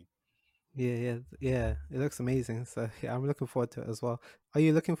what I'm seeing. Yeah, yeah, yeah. It looks amazing. So yeah, I'm looking forward to it as well. Are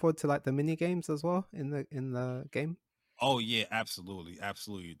you looking forward to like the mini games as well in the game? Oh yeah, absolutely,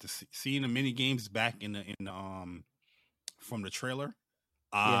 absolutely. Seeing the mini games back in the from the trailer,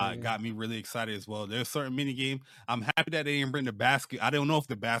 Yeah, yeah. Got me really excited as well. There's certain mini game. I'm happy that they didn't bring the basket. I don't know if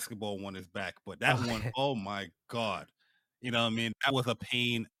the basketball one is back, but that one, Okay. oh my god, you know what I mean? That was a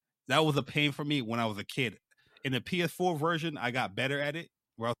pain. That was a pain for me when I was a kid. In the PS4 version, I got better at it.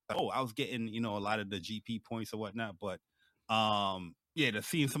 Where I was like, oh, I was getting a lot of the GP points or whatnot. But yeah, to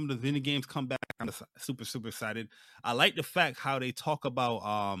seeing some of the mini games come back, I'm just super excited. I like the fact how they talk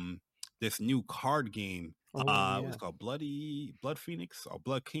about this new card game. Oh It was yeah. called Blood Phoenix or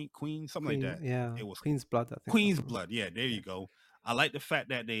Blood King Queen, something like Queen, that. yeah. It was Queen's Blood, I think that's Queen's the one. Blood. Yeah, there Yeah. you go. I like the fact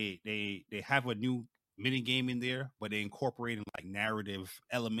that they have a new mini game in there, but they incorporating like narrative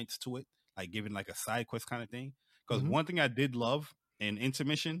elements to it, like giving like a side quest kind of thing. Because Mm-hmm. one thing I did love in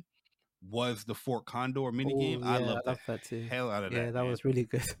Intermission was the Fort Condor mini game. Oh I yeah, loved I the love that too. hell out of Yeah, that, that man. was really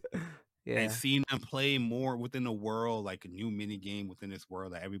good. And Yeah. seeing them play more within the world, like a new mini game within this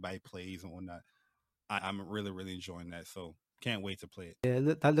world that everybody plays and whatnot, I'm really enjoying that. So can't wait to play it.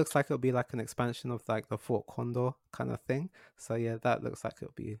 Yeah, that looks like it'll be like an expansion of like the Fort Condor kind of thing. So yeah, that looks like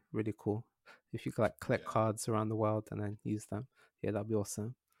it'll be really cool. If you could like collect Yeah. cards around the world and then use them. Yeah, that'd be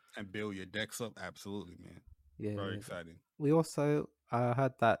awesome. And build your decks up. Absolutely, man. Yeah, Very yeah. exciting. We also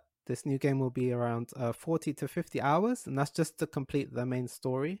heard that this new game will be around 40 to 50 hours, and that's just to complete the main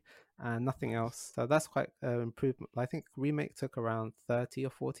story and nothing Nice. else. So that's quite an improvement. I think Remake took around 30 or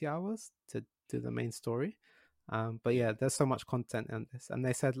 40 hours to do the main story. But Yeah. yeah, there's so much content in this. And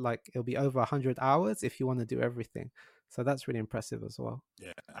they said like it'll be over 100 hours if you want to do everything. So that's really impressive as well.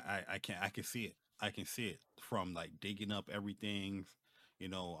 Yeah. I can see it. I can see it from like digging up everything,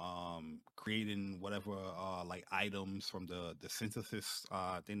 creating whatever like items from the synthesis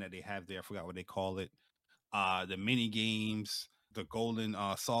thing that they have there. I forgot what they call it. The mini games, the golden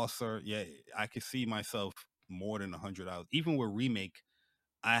saucer. Yeah, I could see myself more than 100 hours. Even with remake,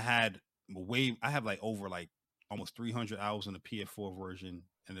 I have like over like almost 300 hours in the PS4 version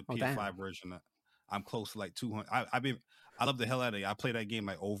and the Oh, PS5 damn. version. I'm close to like 200. I love the hell out of it. I play that game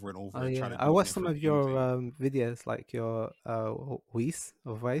like over and over Oh and try yeah, to I do watched some of your everything. videos, like your Whis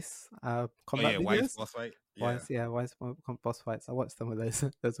Oh combat yeah, White's videos. boss fight. Yeah, Wise, yeah, Wise boss fights. I watched some of those.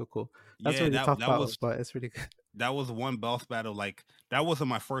 Those were cool. That's a yeah. really That tough that battle, was but it's really good. that was one boss battle. Like that wasn't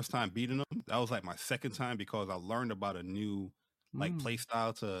my first time beating them. That was like my second time because I learned about a new like play Mm.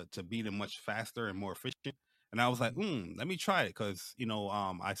 style to beat him much faster and more efficient. And I was like, Mm. let me try it because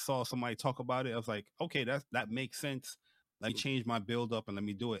I saw somebody talk about it. I was like, okay, that makes sense. Let me change my build up and let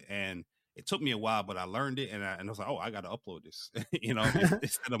me do it. And it took me a while, but I learned it, and I was like, oh, I got to upload this.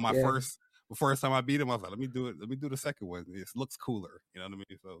 Instead of my Yeah, first time I beat him, I was like, let me do it. Let me do the second one. It looks cooler. You know what I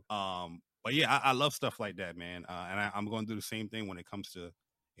mean? So, but yeah, I love stuff like that, man. And I'm going to do the same thing when it comes to,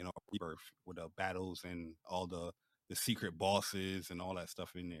 Rebirth with the battles and all the secret bosses and all that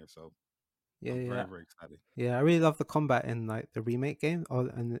stuff in there. So yeah, I'm yeah, very excited. yeah. I really love the combat in like the remake game, or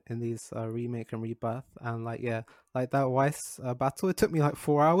in these remake and rebirth, and like yeah, like that Weiss battle. It took me like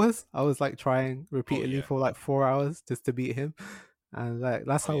 4 hours. I was like trying Oh repeatedly yeah, for like 4 hours just to beat him, and like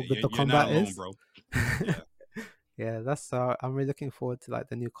that's oh how yeah. good the You're not combat alone, is. bro. Yeah. Yeah, that's I'm really looking forward to like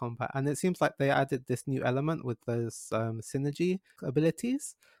the new combat, and it seems like they added this new element with those synergy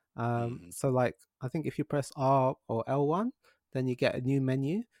abilities. Hmm. So like I think if you press R or L1, then you get a new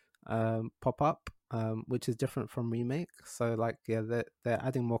menu pop up, which is different from remake. So like yeah, they're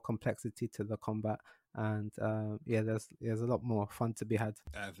adding more complexity to the combat, and yeah, there's a lot more fun to be had.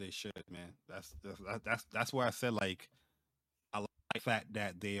 As they should, man. That's where I said like I like the fact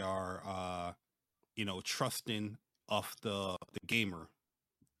that they are trusting of the gamer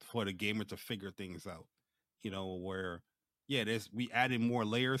for the gamer to figure things out. Where yeah, there's we added more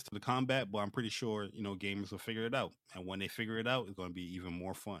layers to the combat, but I'm pretty sure gamers will figure it out, and when they figure it out, it's going to be even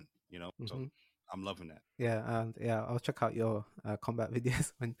more fun. So Hmm. I'm loving that. Yeah, and yeah, I'll check out your combat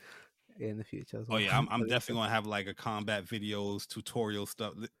videos when in the future as Oh well. yeah, I'm Really definitely interesting. gonna have like a combat videos, tutorial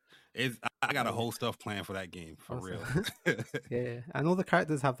stuff. I got Oh a yeah, whole stuff planned for that game for awesome. real. Yeah, and all the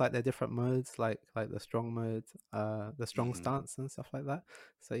characters have like their different modes, like the strong mode, the strong Hmm. stance and stuff like that.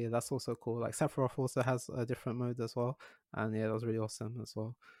 So yeah, that's also cool. Like Sephiroth also has a different mode as well, and yeah, that was really awesome as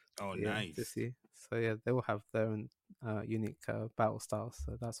well. Oh, Yeah, to nice. see. So yeah, they all have their own unique battle styles.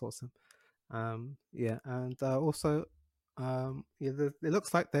 So that's awesome. Yeah, and also, yeah, it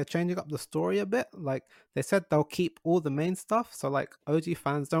looks like they're changing up the story a bit. Like they said, they'll keep all the main stuff. So like OG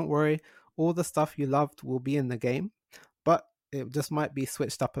fans, don't worry, all the stuff you loved will be in the game, but it just might be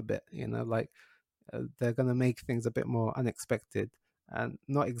switched up a bit. Like they're gonna make things a bit more unexpected and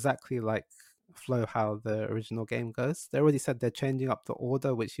not exactly like flow how the original game goes. They already said they're changing up the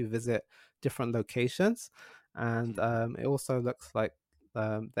order which you visit different locations, and Mhm. it also looks like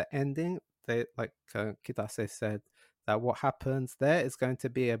the ending. They like Kitase said that what happens there is going to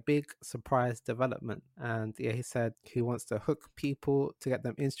be a big surprise development. And yeah, he said he wants to hook people to get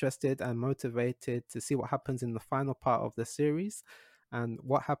them interested and motivated to see what happens in the final part of the series. And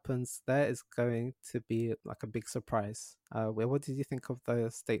what happens there is going to be like a big surprise. What did you think of the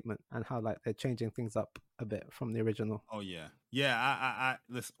statement and how like they're changing things up a bit from the original? Oh yeah, yeah. I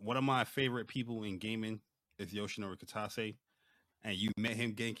listen. One of my favorite people in gaming is Yoshinori Kitase, and you met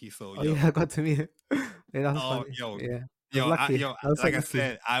him, Genki. So Oh yeah, I yo, got to meet it. Yeah, that was oh funny. yo, Yeah, I was yo, lucky. I was so like I lucky.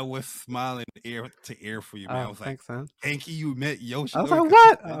 said, I was smiling ear to ear for you, man. I Oh, was like, thanks, man. Genki, you met I was Yoshinori like, Kitase.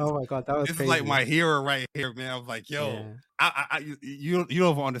 what? Oh my god, that was This is like crazy. my hero right here, man. I was like, yo, Yeah. you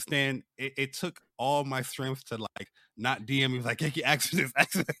don't understand. It took all my strength to like not DM me. Like, Genki, ask me this,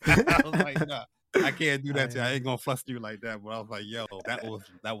 ask me that. I was like, nah. I can't do that to you. I Yeah. ain't gonna fluster you like that. But I was like, yo, that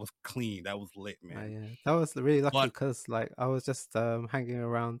was clean. That was lit, man. Yeah, that was really lucky But because like I was just hanging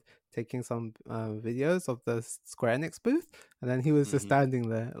around taking some videos of the Square Enix booth, and then he was just mhm, standing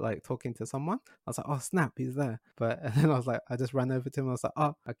there like talking to someone. I was like, "Oh snap, he's there!" But and then I was like, I just ran over to him. I was like,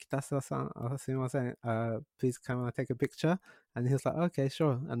 "Oh, Akitasa-san, please can I take a picture?" And he was like, "Okay,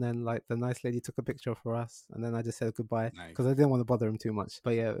 sure." And then like the nice lady took a picture for us, and then I just said goodbye because nice. I didn't want to bother him too much.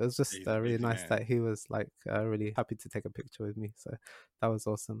 But yeah, it was just Busy, really busy nice man. that he was like really happy to take a picture with me. So that was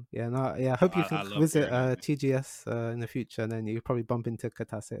awesome. Yeah, no, yeah. I hope you can I love visit hearing that, man. TGS in the future, and then you probably bump into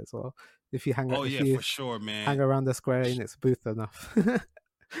Katase as well Oh if yeah, you for sure, hang man. around the Square For, Enix booth enough.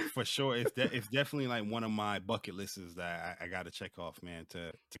 for sure, it's definitely like one of my bucket lists that I got to check off, man.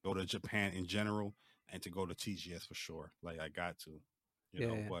 To go to Japan in general and to go to TGS for sure. Like I got to, you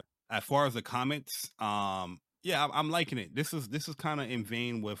know. Yeah. But as far as the comments, yeah, I'm liking it. This is kind of in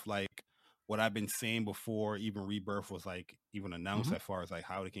vein with like what I've been saying before. Even Rebirth was like even announced Hmm. as far as like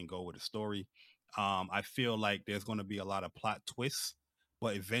how they can go with the story. I feel like there's going to be a lot of plot twists,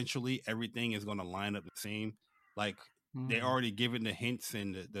 but eventually everything is going to line up the same. Like they Mm. already given the hints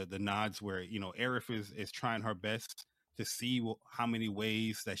and the nods where you know Aerith is trying her best to see how many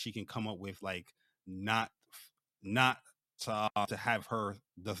ways that she can come up with, like not not to have her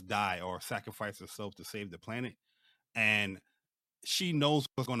just die or sacrifice herself to save the planet, and she knows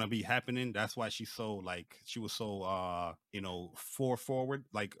what's going to be happening. That's why she's so like she was so you know forward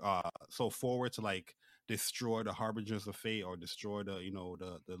like so forward to like destroy the harbingers of fate or destroy the you know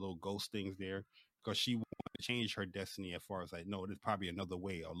the little ghost things there because she wanted to change her destiny as far as like no there's probably another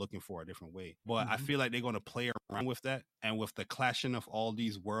way or looking for a different way, but I Hmm. feel like they're going to play around with that, and with the clashing of all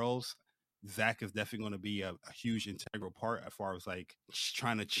these worlds, Zach is definitely going to be a huge integral part as far as like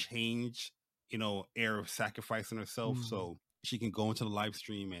trying to change, you know, Air sacrificing herself Mm. so she can go into the live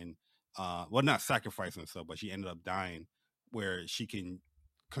stream and well not sacrificing herself, but she ended up dying where she can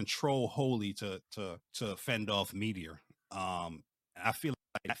control Holy to fend off Meteor. I feel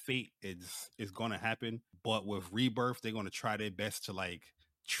like that fate is gonna happen, but with Rebirth, they're gonna try their best to like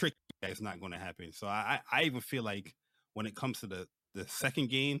trick you that it's not gonna happen. So I even feel like when it comes to the second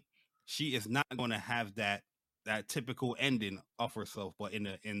game, she is not gonna have that typical ending of herself, but in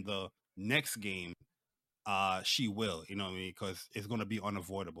the next game she will, you know what I mean? Because it's going to be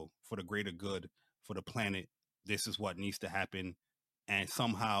unavoidable for the greater good, for the planet. This is what needs to happen, and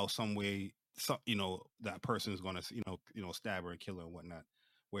somehow, some way, you know, that person is going to, you know, stab her and kill her and whatnot.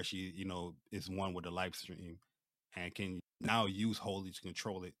 Where she, you know, is one with the live stream and can now use Holy to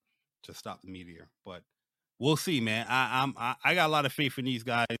control it to stop the meteor. But we'll see, man. I got a lot of faith in these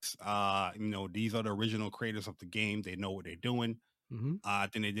guys. You know, these are the original creators of the game. They know what they're doing. Hmm. I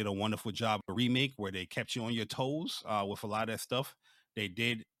think they did a wonderful job of remake where they kept you on your toes with a lot of that stuff. They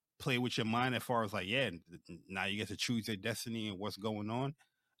did play with your mind as far as like, yeah, now you get to choose your destiny and what's going on.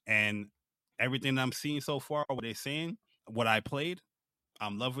 And everything I'm seeing so far, what they're saying, what I played,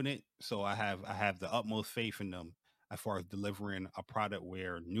 I'm loving it. So I have the utmost faith in them as far as delivering a product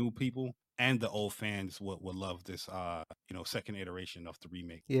where new people and the old fans would love this you know second iteration of the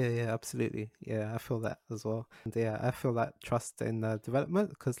remake. Yeah, yeah, absolutely. Yeah, I feel that as well. And yeah, I feel that trust in the development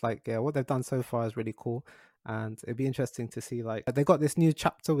because, like, yeah, what they've done so far is really cool. And it'd be interesting to see, like, they got this new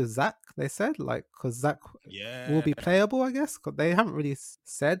chapter with Zach, they said, like, because Zach will Yeah, be playable, I guess. 'Cause they haven't really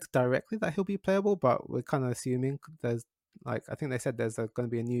said directly that he'll be playable, but we're kind of assuming there's, like, I think they said there's going to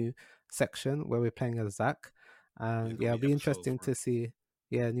be a new section where we're playing as Zach. there's And yeah, gonna it'll be be episodes interesting for it. to see,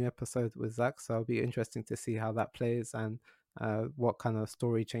 yeah, a new episode with Zach. So it'll be interesting to see how that plays and what kind of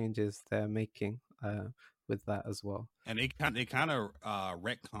story changes they're making with that as well. And they kind of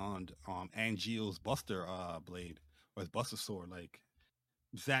retconned Angeal's Buster blade or his Buster sword. Like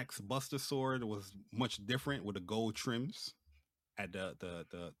Zack's Buster sword was much different with the gold trims at the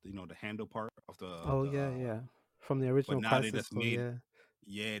you know the handle part of Oh the yeah, yeah. From the but original now they Crisis just Core, made yeah.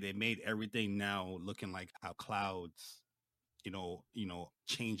 Yeah, they made everything now looking like how Clouds,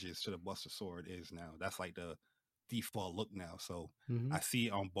 changes to the Buster Sword is now. That's like the default look now. So Hmm. I see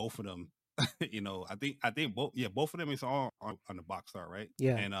on both of them. I think both of them is all on the box art, right?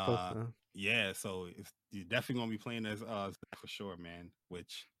 Yeah, And both of them. yeah, so you're definitely gonna be playing as Zack for sure, man.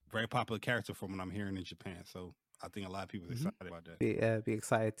 Which very popular character from what I'm hearing in Japan. So I think a lot of people are Hmm. excited about that. Be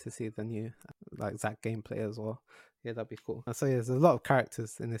excited to see the new like Zack gameplay as well. Yeah, that'd be cool. And so yeah, there's a lot of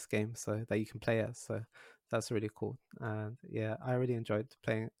characters in this game, so that you can play as. So that's really cool. And yeah, I really enjoyed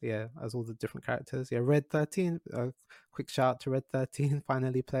playing. Yeah, as all the different characters. Yeah, Red 13. Quick shout out to Red 13,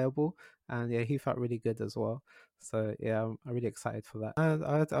 finally playable, and yeah, he felt really good as well. So yeah, I'm really excited for that. And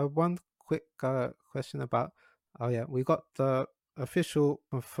I had one quick question about. Oh yeah, we got the official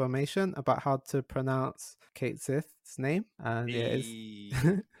confirmation about how to pronounce Kate Sith's name, and yeah, it's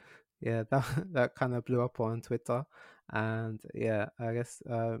Hey, yeah, that that kind of blew up on Twitter, and yeah, I guess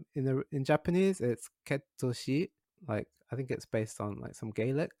in Japanese it's Ketoshi, like I think it's based on like some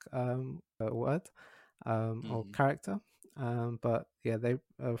Gaelic word or hmm character, but yeah, they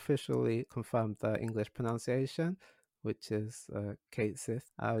officially confirmed the English pronunciation, which is Kate Sith.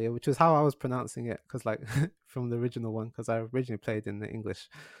 Yeah, which is how I was pronouncing it, because like from the original one, because I originally played in the English,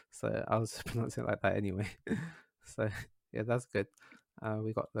 so I was pronouncing it like that anyway. So yeah, that's good.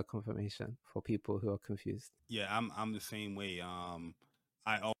 We got the confirmation for people who are confused. yeah, I'm the same way.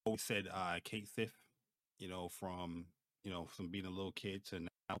 I always said Kate Sith, from from being a little kid to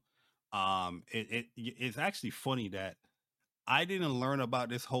now. It's actually funny that I didn't learn about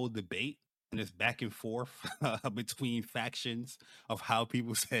this whole debate and this back and forth between factions of how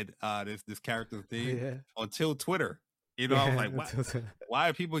people said this character's name Yeah, until Twitter. I was yeah, like, why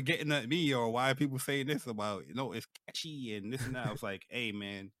are people getting at me, or why are people saying this about it's catchy and this and that? I was like, hey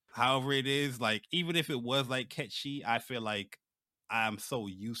man, however it is, like even if it was like catchy, I feel like I'm so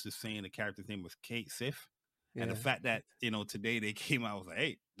used to saying the character's name was Kate Sith. And the yeah. fact that today they came out, I was like,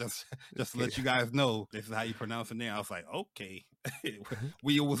 "Hey, just to Okay. let you guys know, this is how you pronounce the name." I was like, "Okay,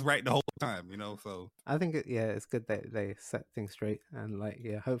 we was right the whole time." So I think yeah, it's good that they set things straight, and like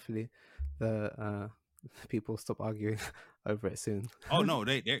yeah, hopefully the people stop arguing over it soon. oh no,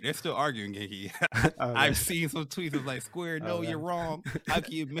 they're still arguing. Gigi. Oh I've man. seen some tweets of like Square, Oh no, you're man. wrong. How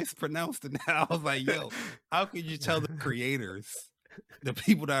can you mispronounce it now? I was like, yo, how could you tell the creators, the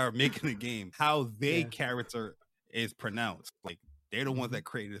people that are making the game, how they Yeah. character is pronounced? Like they're the ones Hmm. that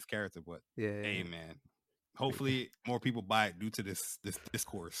created this character. But Yeah, hey, yeah, man, yeah. hopefully more people buy it due to this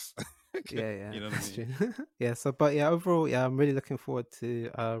discourse. Yeah, yeah, You know what I that's mean? true. Yeah, so but yeah, overall, yeah, I'm really looking forward to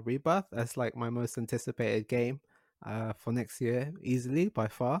Rebirth. That's like my most anticipated game for next year, easily by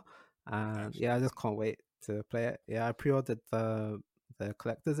far. And yeah, I just Absolutely. can't wait to play it. Yeah, I pre-ordered the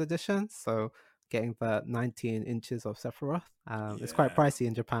collector's edition, so getting the 19 inches of Sephiroth. It's quite Yeah. pricey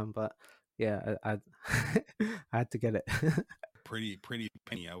in Japan, but yeah, I had to get it. Pretty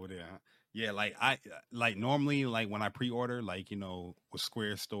penny over there. Yeah, like I like normally like when I pre-order, like with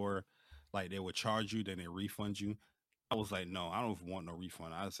Square Store, like they would charge you, then they refund you. I was like, no, I don't want no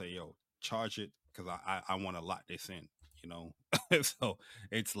refund. I say, yo, charge it because I want to lock this in, you know. So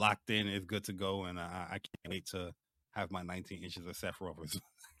it's locked in, it's good to go, and I can't wait to have my 19 inches of Sephiroth.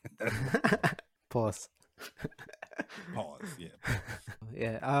 Pause. Pause. Yeah, pause.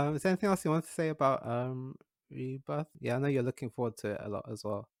 Yeah. Is there anything else you want to say about Rebirth? Yeah, I know you're looking forward to it a lot as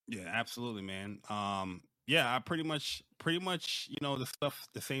well. Yeah, absolutely, man. Yeah, I pretty much, the stuff,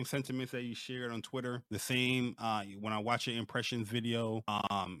 the same sentiments that you shared on Twitter, the same, when I watch your impressions video,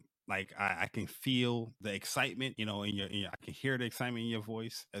 like I can feel the excitement, I can hear the excitement in your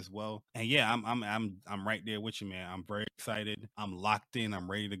voice as well. And yeah, I'm right there with you, man. I'm very excited. I'm locked in.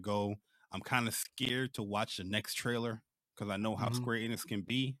 I'm ready to go. I'm kind of scared to watch the next trailer because I know how Hmm. Square Enix can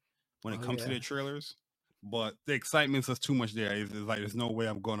be when it Oh comes to yeah. their trailers, but the excitement's just too much there. It's like there's no way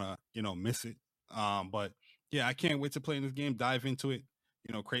I'm gonna, miss it. But yeah, I can't wait to play in this game, dive into it,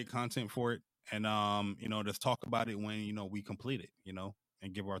 create content for it, and just talk about it when we complete it,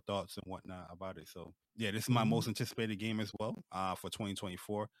 and give our thoughts and whatnot about it. So yeah, this is my Hmm. most anticipated game as well, for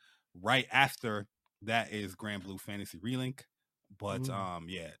 2024. Right after that is Grand Blue Fantasy Relink, but Mm.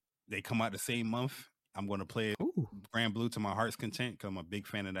 yeah, they come out the same month. I'm gonna play Ooh. Grand Blue to my heart's content because I'm a big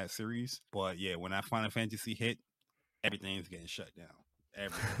fan of that series. But yeah, when that Final Fantasy hit, everything's getting shut down.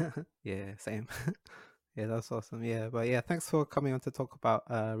 Everything. Yeah, same. Yeah, that's awesome. Yeah, but yeah, thanks for coming on to talk about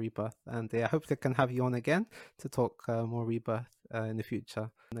Rebirth, and yeah, I hope they can have you on again to talk more Rebirth in the future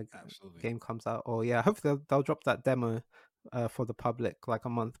when the Absolutely. game comes out. Or yeah, hopefully they'll drop that demo for the public like a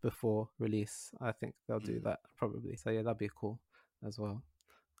month before release. I think they'll do Mm. that probably. So yeah, that'd be cool as well.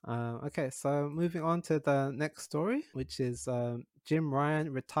 Okay, so moving on to the next story, which is Jim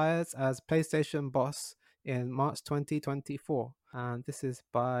Ryan retires as PlayStation boss in March 2024. And this is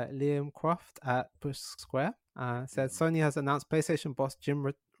by Liam Croft at Push Square. Said Sony has announced PlayStation boss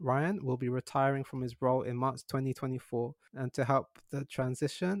Ryan will be retiring from his role in March 2024. And to help the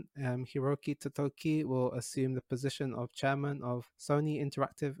transition, Hiroki Totoki will assume the position of chairman of Sony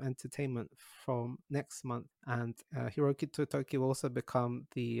Interactive Entertainment from next month. And Hiroki Totoki will also become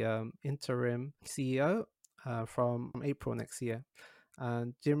the interim CEO from April next year.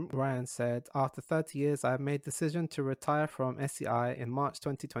 And Jim Ryan said, after 30 years, I have made the decision to retire from SEI in March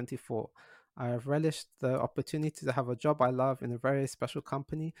 2024. I have relished the opportunity to have a job I love in a very special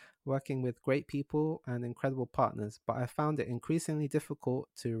company, working with great people and incredible partners, but I found it increasingly difficult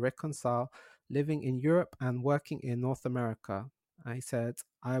to reconcile living in Europe and working in North America. He said,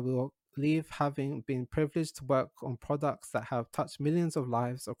 I will leave having been privileged to work on products that have touched millions of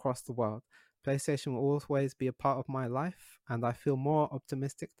lives across the world. PlayStation will always be a part of my life, and I feel more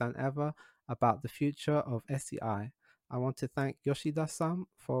optimistic than ever about the future of SEI. I want to thank Yoshida-san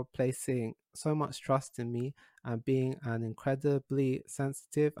for placing so much trust in me and being an incredibly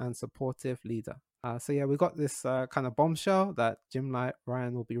sensitive and supportive leader. So yeah, we got this kind of bombshell that Jim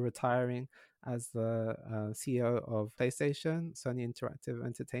Ryan will be retiring as the CEO of PlayStation, Sony Interactive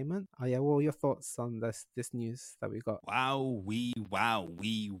Entertainment. Yeah, what were your thoughts on this news that we got? Wow,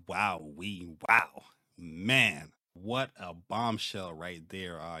 man, what a bombshell right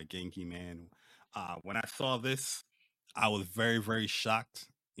there, Genki, man. When I saw this, I was very, very shocked.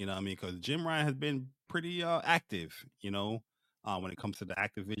 You know what I mean? Because Jim Ryan has been pretty active, when it comes to the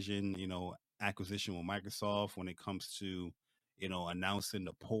Activision, acquisition with Microsoft, when it comes to, announcing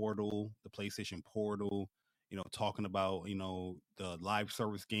the portal, the PlayStation portal, talking about, the live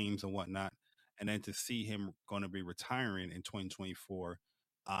service games and whatnot. And then to see him going to be retiring in 2024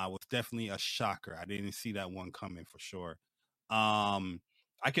 was definitely a shocker. I didn't see that one coming for sure.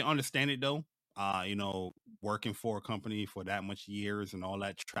 I can understand it though. Working for a company for that much years and all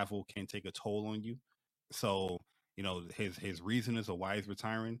that travel can take a toll on you. So, his reason as to why he's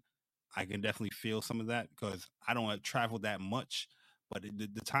retiring, I can definitely feel some of that because I don't travel that much. But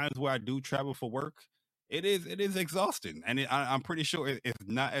the times where I do travel for work, it is exhausting, and I'm pretty sure it's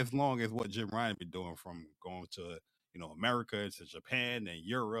not as long as what Jim Ryan been doing from going to America to Japan and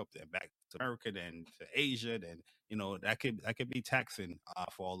Europe and back to America then to Asia. Then that could be taxing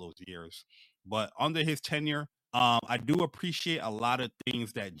for all those years. But under his tenure, I do appreciate a lot of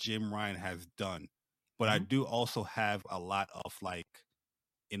things that Jim Ryan has done, but I do also have a lot of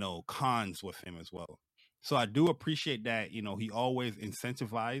cons with him as well. So I do appreciate that, he always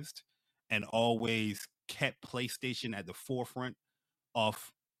incentivized and always kept PlayStation at the forefront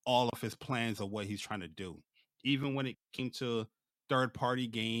of all of his plans of what he's trying to do. Even when it came to third party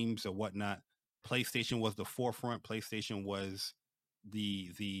games or whatnot, PlayStation was the forefront. PlayStation was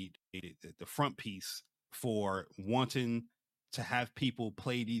the front piece for wanting to have people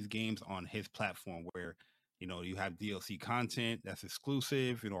play these games on his platform where you have DLC content that's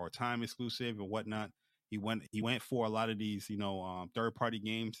exclusive, or time exclusive and whatnot. He went for a lot of these, third party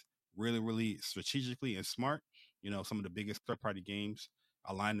games really, really strategically and smart. Some of the biggest third party games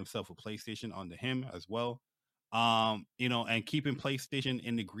aligned themselves with PlayStation under him as well. And keeping PlayStation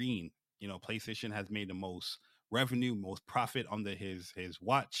in the green. PlayStation has made the most revenue, most profit under his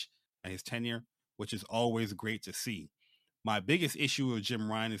watch and his tenure, which is always great to see. My biggest issue with Jim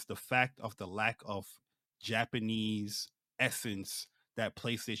Ryan is the fact of the lack of Japanese essence that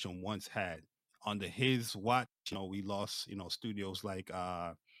PlayStation once had. Under his watch, we lost, studios like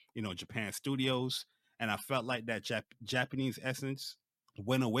Japan Studios, and I felt like that Japanese essence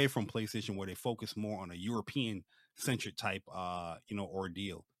went away from PlayStation where they focused more on a European centric type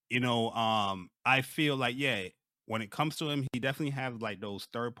ordeal. I feel like, yeah, when it comes to him, he definitely have like those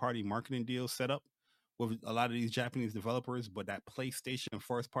third party marketing deals set up with a lot of these Japanese developers, but that PlayStation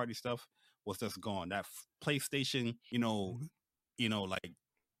first party stuff was just gone. That PlayStation, like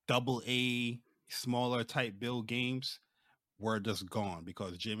double A, smaller type build games were just gone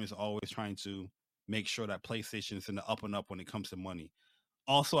because Jim is always trying to make sure that PlayStation is in the up and up when it comes to money.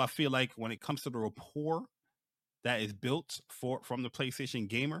 Also, I feel like when it comes to the rapport that is built from the PlayStation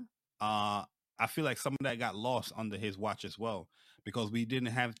gamer, I feel like some of that got lost under his watch as well because we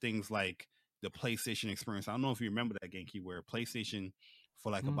didn't have things like the PlayStation experience. I don't know if you remember that, Genki, where PlayStation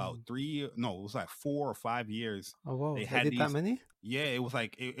for like about no, it was like 4 or 5 years. Oh, whoa, They they had did that these. many? Yeah, it was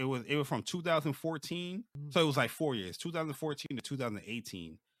like it was from 2014, so it was like 4 years, 2014 to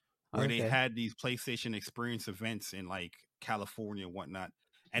 2018, where they Okay. had these PlayStation experience events in like California and whatnot.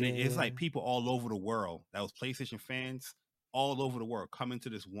 And Yeah, it's yeah. like people all over the world that was PlayStation fans all over the world coming to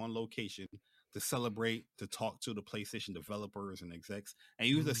this one location to celebrate, to talk to the PlayStation developers and execs, and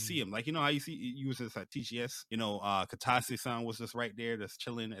you just see Mm. them. Like, you know how you was just at TGS, Katase-san was just right there, just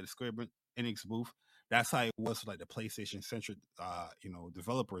chilling at the Square Enix booth. That's how it was for like the PlayStation centric,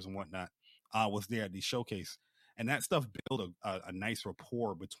 developers and whatnot, was there at the showcase, and that stuff built a nice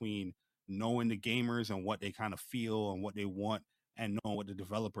rapport between knowing the gamers and what they kind of feel and what they want, and knowing what the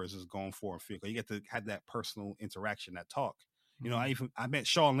developers is going for and feel. You get to have that personal interaction, that talk. Mm. I met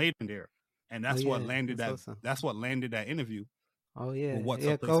Sean Layden there, and Oh that's what yeah, landed that's awesome. that interview Oh with yeah, What's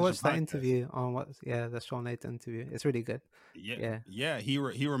yeah. Up Go PlayStation watch that podcast. interview on the Sean Layton interview. It's really good. Yeah, Yeah. yeah.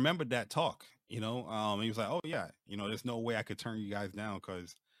 He remembered that talk. He was like, "Oh yeah, there's no way I could turn you guys down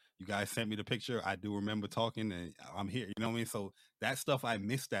because you guys sent me the picture. I do remember talking, and I'm here." You know what I mean? So that stuff, I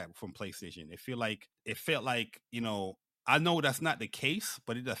missed that from PlayStation. It felt like I know that's not the case,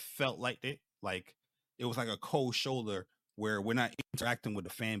 but it just felt like it. Like it was like a cold shoulder where we're not interacting with the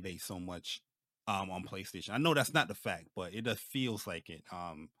fan base so much on PlayStation. I know that's not the fact, but it just feels like it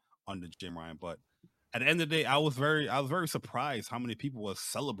on the Jim Ryan. But at the end of the day, I was very surprised how many people was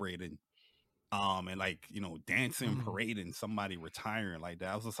celebrating, and like dancing, Mm. parading somebody retiring like that.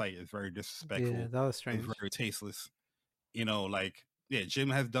 I was just like, it's very Yeah, disrespectful. that was It's strange. very tasteless. Like, yeah, Jim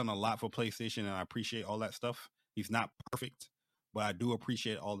has done a lot for PlayStation, and I appreciate all that stuff. He's not perfect, but I do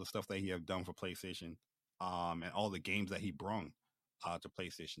appreciate all the stuff that he have done for PlayStation, and all the games that he brung to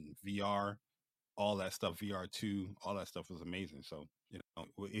PlayStation VR, all that stuff, VR2, all that stuff was amazing. So,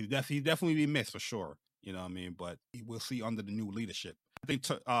 he definitely be missed for sure. You know what I mean? But we'll see under the new leadership. I think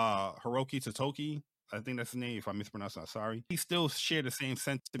Hiroki Totoki, I think that's the name. If I mispronounce that, sorry. He still shared the same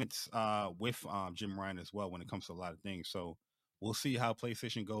sentiments with Jim Ryan as well when it comes to a lot of things. So we'll see how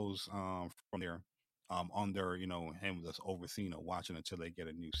PlayStation goes from there. Under him just overseeing or watching until they get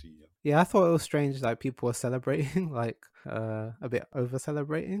a new CEO. Yeah, I thought it was strange like people were celebrating like a bit over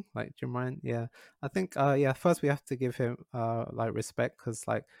celebrating like Jim Ryan. Yeah. I think yeah, first we have to give him like respect cuz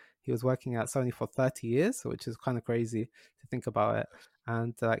like he was working at Sony for 30 years, which is kind of crazy to think about it.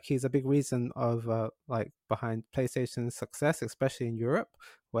 And like he's a big reason of like behind PlayStation's success, especially in Europe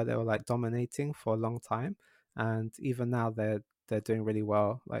where they were like dominating for a long time, and even now they're doing really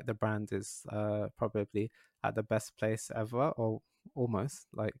well. Like the brand is probably at the best place ever, or almost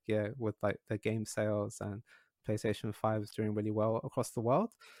like yeah, with like the game sales and PlayStation 5 is doing really well across the world.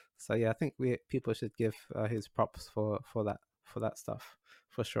 So yeah, I think we people should give his props for that stuff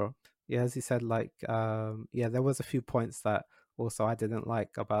for sure. Yeah, as you said, like yeah, there was a few points that also I didn't like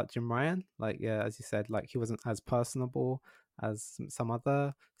about Jim Ryan. Like yeah, as you said, like he wasn't as personable as some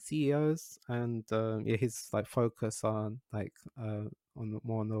other CEOs, and yeah, his like focus on like on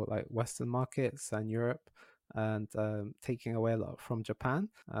more on the like Western markets and Europe, and taking away a lot from Japan.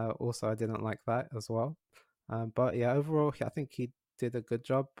 Also, I didn't like that as well. But yeah, overall, I think he did a good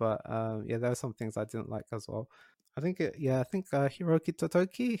job. But yeah, there are some things I didn't like as well. I think Hiroki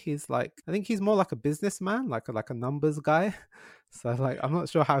Totoki, he's like, I think he's more like a businessman, like a numbers guy. So like, I'm Yeah. not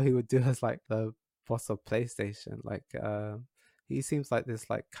sure how he would do as like the boss of PlayStation. Like, he seems like this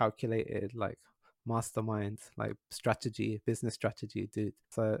like calculated like mastermind like business strategy dude.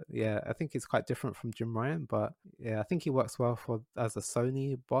 So yeah, I think he's quite different from Jim Ryan, but yeah, I think he works well for as a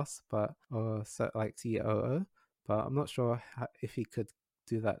Sony boss, but or so like COO, but I'm not sure if he could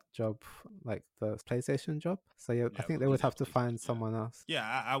do that job like the PlayStation job. So yeah, I Yeah, think they would leader have of to PlayStation. find Yeah, someone else.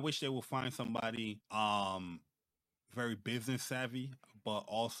 yeah. I wish they would find somebody very business savvy, but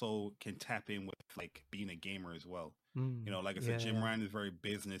also can tap in with like being a gamer as well. Mm, Like I said, yeah, Jim yeah. Ryan is very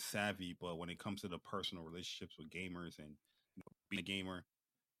business savvy, but when it comes to the personal relationships with gamers and being a gamer,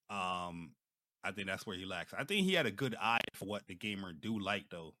 um, I think that's where he lacks. I think he had a good eye for what the gamer do like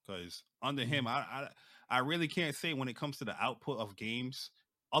though, because under Mm, him, I really can't say when it comes to the output of games,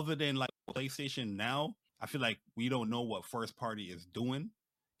 other than like PlayStation now. I feel like we don't know what first party is doing,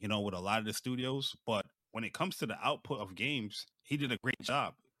 with a lot of the studios. But when it comes to the output of games, he did a great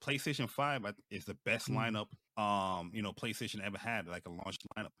job. PlayStation 5 is the best mm, lineup PlayStation ever had, like a launch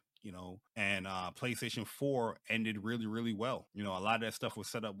lineup. And PlayStation 4 ended really, really well. A lot of that stuff was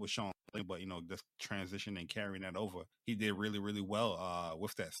set up with Sean, but this transition and carrying that over, he did really, really well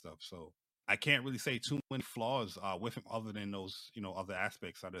with that stuff. So I can't really say too many flaws with him other than those, other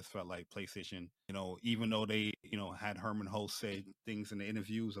aspects. I just felt like PlayStation, even though they, had Herman Host say things in the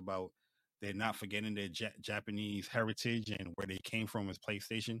interviews about they're not forgetting their Japanese heritage and where they came from as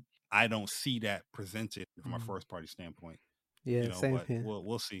PlayStation. I don't see that presented from a mm. first party standpoint, Yeah, same but here.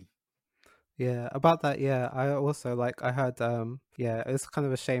 we'll see. Yeah, about that, yeah, I also like I heard yeah, it's kind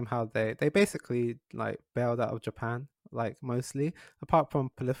of a shame how they basically like bailed out of Japan, like mostly, apart from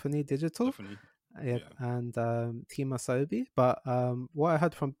Polyphony Digital. Tiffany. Yeah, Yeah. and Team Asobi. But what I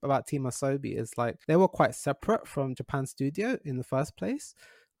heard from about Team Asobi is like they were quite separate from Japan Studio in the first place,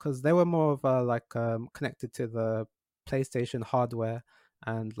 because they were more of like connected to the PlayStation hardware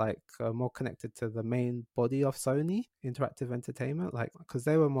and like more connected to the main body of Sony Interactive Entertainment, like because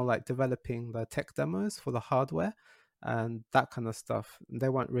they were more like developing the tech demos for the hardware and that kind of stuff. They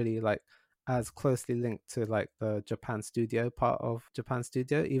weren't really like as closely linked to like the Japan Studio part of Japan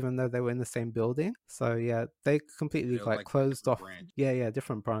Studio, even though they were in the same building. So yeah, they completely It was like like a closed different off. branch. Yeah, yeah,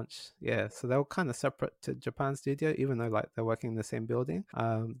 different branch. Yeah, so they were kind of separate to Japan Studio, even though like they're working in the same building.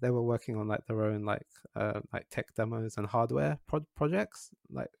 They were working on like their own like tech demos and hardware projects,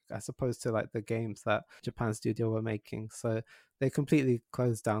 like as opposed to like the games that Japan Studio were making. So they completely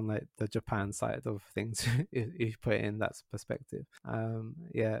closed down like the Japan side of things if you put it in that perspective.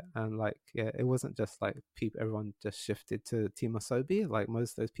 Yeah, and like yeah, it wasn't just like people everyone just shifted to Team Asobi. Like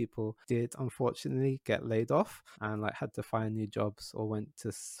most of those people did unfortunately get laid off and like had to find new jobs or went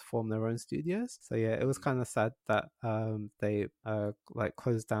to form their own studios. So yeah, it was Mhm. kind of sad that they like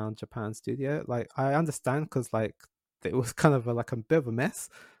closed down Japan studio. Like I understand because like it was kind of like a bit of a mess.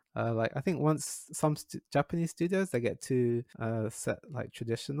 Like I think once some Japanese studios they get too set like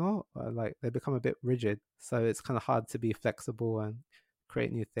traditional, like they become a bit rigid. So it's kind of hard to be flexible and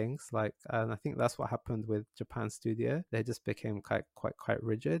create new things. Like, and I think that's what happened with Japan Studio. They just became quite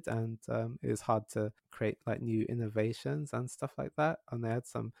rigid, and it was hard to create like new innovations and stuff like that. And they had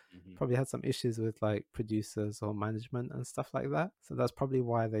some Mhm. probably had some issues with like producers or management and stuff like that. So that's probably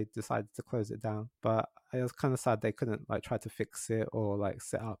why they decided to close it down. But it was kind of sad they couldn't like try to fix it or like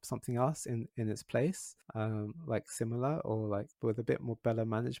set up something else in its place, like similar or like with a bit more better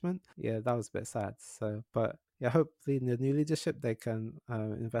management. Yeah, that was a bit sad. So, but yeah, hopefully in the new leadership they can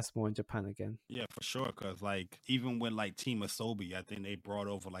invest more in Japan again. Yeah, for sure. Because like even with like Team Asobi, I think they brought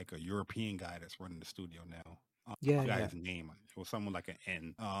over like a European guy that's running the studio now. I Yeah, forgot yeah. his name. It was someone like an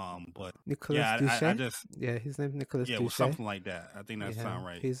N. But Nicolas yeah, I Duche. just Yeah, his name's Nicolas yeah, it was Duche. something like that. I think that Yeah, sound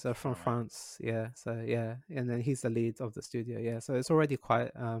right. he's That from sound right. France. Yeah, so yeah, and then he's the lead of the studio. Yeah, so it's already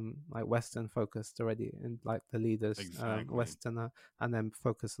quite like Western focused already, and like the leaders Exactly. Westerner, and then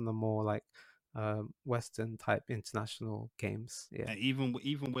focus on the more like Western type international games. Yeah. And even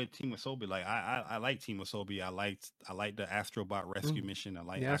with Team Asobi, like I like Team Asobi. I like the Astrobot Rescue Mm. Mission. I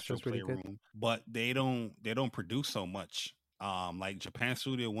like Yeah, Astro Astro's really good. Playroom, but they don't produce so much. Like Japan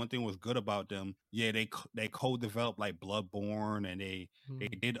Studio, one thing was good about them. Yeah, they co-developed like Bloodborne, and they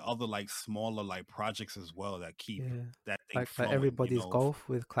Mm. did other like smaller like projects as well that keep Yeah, that thing like flowing. You everybody's know, golf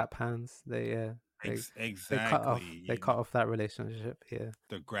with clap hands. They cut exactly. cut off that relationship. Yeah.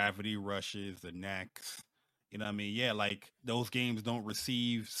 The gravity rushes, the necks. You know what I mean? Yeah, like those games don't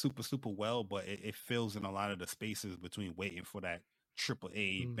receive super well, but it fills in a lot of the spaces between waiting for that triple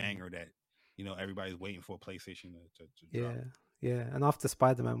A Mm. banger that everybody's waiting for PlayStation to drop. Yeah, yeah. And after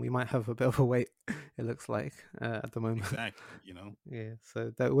Spider Man, we might have a bit of a wait. It looks like at the moment. Exactly. You know, Yeah,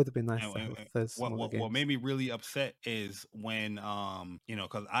 so that would have been nice and, to and- have and those smaller what games. made me really upset is when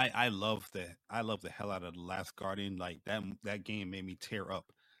because I love the hell out of the Last Guardian. Like that game made me tear up.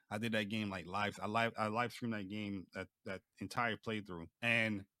 I did that game like live. I live streamed that game that entire playthrough,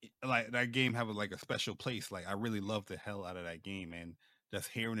 and like that game have like a special place. Like I really love the hell out of that game, and just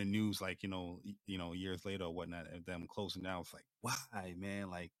hearing the news, like years later or whatnot, of them closing down, it's like, why, man?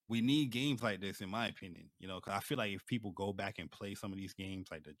 Like we need games like this, in my opinion. Because I feel like if people go back and play some of these games,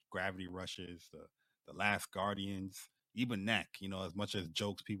 like the Gravity Rushes, the Last Guardians, even Knack, as much as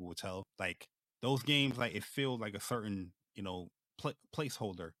jokes people would tell, like those games, like it feels like a certain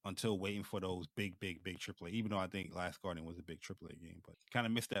placeholder until waiting for those big AAA. Even though I think Last Guardian was a big AAA game, but kind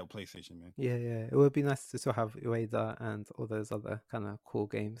of missed that with PlayStation, man. Yeah, yeah. It would be nice to still have Ueda and all those other kind of cool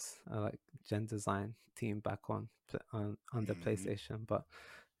games like Gen Design team back on under Hmm. PlayStation. But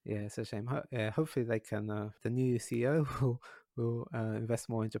yeah, it's a shame. Yeah, hopefully they can. The new CEO will invest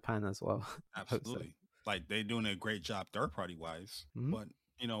more in Japan as well. I hope so. Absolutely. Like they're doing a great job third party wise, Mm. but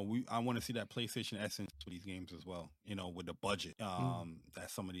I want to see that PlayStation essence for these games as well. With the budget Mm. that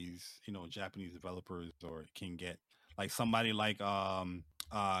some of these Japanese developers or can get, like somebody like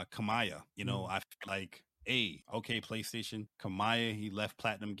Kamaya. Mm. I feel like, hey, okay, PlayStation Kamaya, he left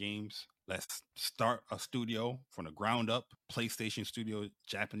Platinum Games. Let's start a studio from the ground up, PlayStation Studio,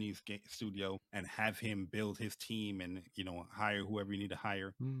 Japanese studio, and have him build his team and hire whoever you need to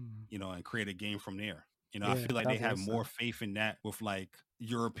hire, Mm. and create a game from there. I Yeah, feel like they that'd be have more awesome. faith in that with like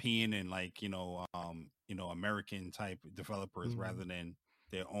European and like American type developers Mm. rather than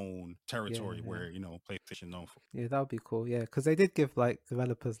their own Yeah, territory yeah. where PlayStation known for. Yeah, that would be cool. Yeah, because they did give like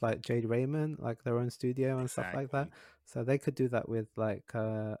developers like Jade Raymond like their own studio and stuff like that. Exactly. So they could do that with like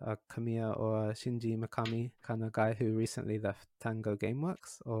a Kamiya or a Shinji Mikami kind of guy who recently left Tango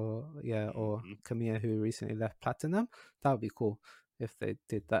Gameworks, or yeah, or Hmm. Kamiya who recently left Platinum. That would be cool if they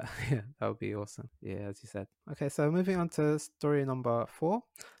did that. Yeah, that would be awesome. Yeah, as you said. Okay, so moving on to story number 4.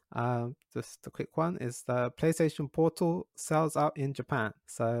 Just a quick one is the PlayStation Portal sells out in Japan.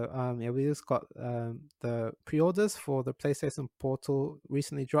 So yeah, we just got the pre-orders for the PlayStation Portal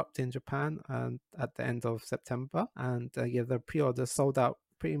recently dropped in Japan and at the end of September, and yeah, the pre-orders sold out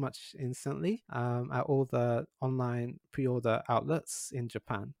pretty much instantly at all the online pre-order outlets in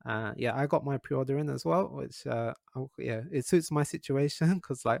Japan. Yeah, I got my pre-order in as well, which yeah, it suits my situation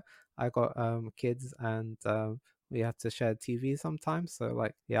because like I got kids and we have to share TV sometimes. So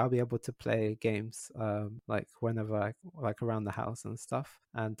like, yeah, I'll be able to play games like whenever like around the house and stuff,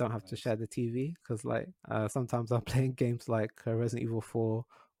 and don't have to Nice. share the TV because like sometimes I'm playing games like Resident Evil 4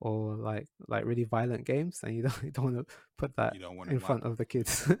 or like really violent games, and you don't want to put that You don't want to in watch. front of the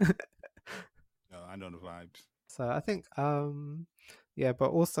kids. I know the vibes. So I think yeah,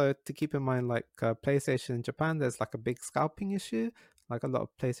 but also to keep in mind like PlayStation in Japan, there's like a big scalping issue. Like a lot of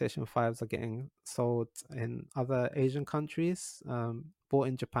PlayStation 5s are getting sold in other Asian countries, bought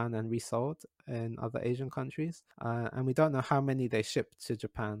in Japan and resold in other Asian countries. And we don't know how many they shipped to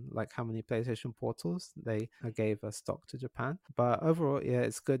Japan, like how many PlayStation portals they gave a stock to Japan. But overall, yeah,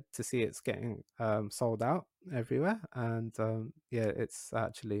 it's good to see it's getting sold out everywhere, and yeah, it's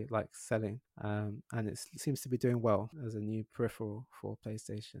actually like selling, and it seems to be doing well as a new peripheral for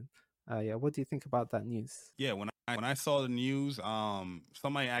PlayStation. Yeah, what do you think about that news? Yeah, when I saw the news,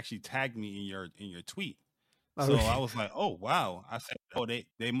 somebody actually tagged me in your tweet. Oh, So I really? was like, "Oh wow!" I said, "Oh,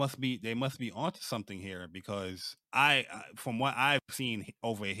 they must be onto something here," because from what I've seen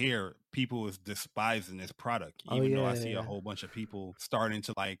over here, people is despising this product. Oh, Even though I yeah, see a yeah. whole bunch of people starting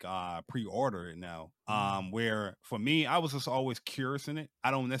to like pre-order it now. Mm, Where for me, I was just always curious in it.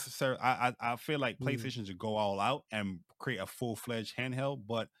 I don't necessarily. I feel like mm, PlayStation should go all out and create a full-fledged handheld,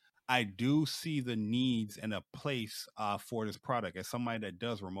 but I do see the needs and a place for this product as somebody that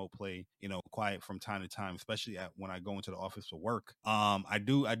does remote play, quiet from time to time, especially when I go into the office for work. I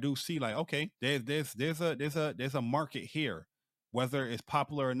do see like, okay, there's a market here, whether it's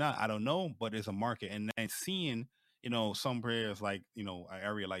popular or not, I don't know, but there's a market. And then seeing, some players like, an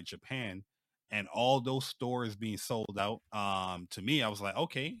area like Japan and all those stores being sold out, to me, I was like,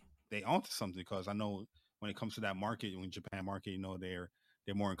 okay, they onto something, because I know when it comes to that market, when Japan market,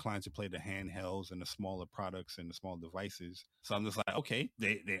 they're more inclined to play the handhelds and the smaller products and the small devices. So I'm just like, okay,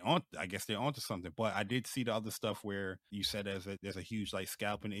 they on. I guess they're onto something. But I did see the other stuff where you said there's a huge like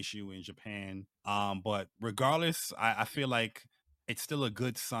scalping issue in Japan. But regardless, I feel like it's still a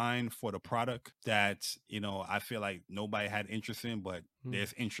good sign for the product that I feel like nobody had interest in, but mm,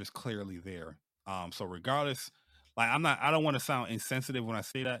 there's interest clearly there. So regardless, like I don't want to sound insensitive when I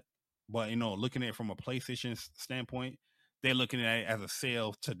say that, but looking at it from a PlayStation standpoint, they're looking at it as a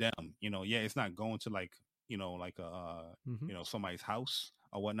sale to them. Yeah, it's not going to like like a mm-hmm. somebody's house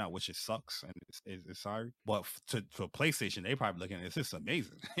or whatnot, which it sucks and it's sorry. But to PlayStation, they probably looking at this. This is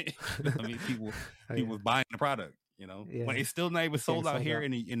amazing. I mean, Oh, people yeah, buying the product. But yeah. it's still not even It's getting sold out sold here out.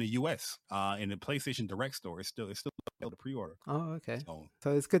 in the U.S. In the PlayStation Direct store. It's still able to pre-order. Oh, okay. So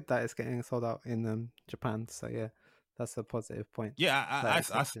So it's good that it's getting sold out in Japan. So yeah, that's a positive point. yeah, That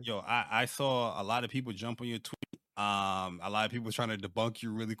exception. I saw a lot of people jump on your tweet. A lot of people trying to debunk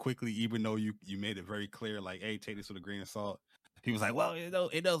you really quickly, even though you made it very clear, like, hey, take this with a grain of salt. He was like, well,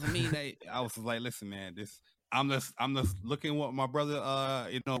 it doesn't mean that. I was like, listen, man, I'm just looking what my brother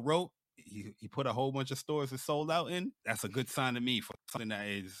wrote. He put a whole bunch of stores that sold out in. That's a good sign to me for something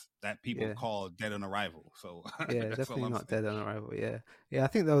that people Yeah. call dead on arrival. So Yeah, that's all definitely I'm not saying. dead on arrival. Yeah, yeah. I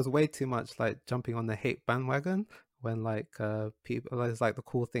think there was way too much like jumping on the hate bandwagon when like people. It's like the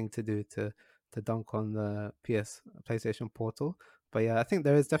cool thing to do to dunk on the PlayStation Portal. But yeah, I think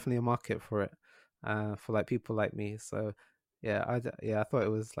there is definitely a market for it, for like people like me. So yeah, I thought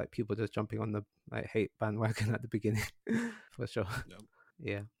it was like people just jumping on the like hate bandwagon at the beginning, for sure. Yep.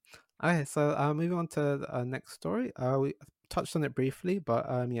 Yeah. Okay, so moving on to our next story. We touched on it briefly, but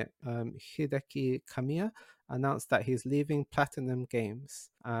yeah, Hideki Kamiya announced that he's leaving Platinum Games.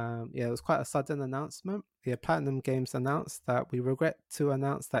 Yeah, it was quite a sudden announcement. Yeah, Platinum Games announced that we regret to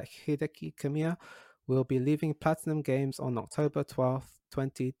announce that Hideki Kamiya will be leaving Platinum Games on October 12th,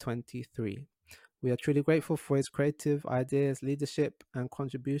 2023. We are truly grateful for his creative ideas, leadership, and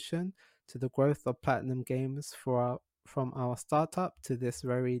contribution to the growth of Platinum Games from our startup to this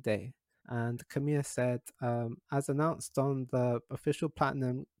very day. And Kamiya said, as announced on the official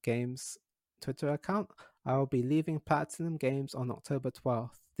Platinum Games Twitter account, I will be leaving Platinum Games on October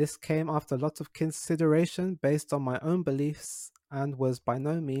 12th. This came after a lot of consideration based on my own beliefs and was by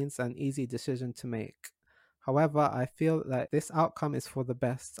no means an easy decision to make. However, I feel that this outcome is for the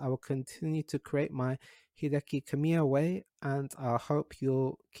best. I will continue to create my Hideki Kamiya way, and I hope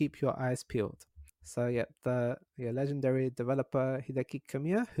you'll keep your eyes peeled. So yeah, the legendary developer Hideki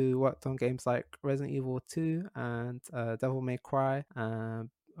Kamiya, who worked on games like Resident Evil 2 and Devil May Cry,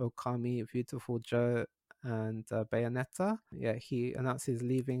 Okami, Beautiful Joe, and Bayonetta. Yeah, he announced he's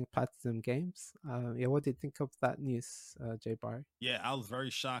leaving Platinum Games. Yeah, what did you think of that news, Jay Barry? Yeah, I was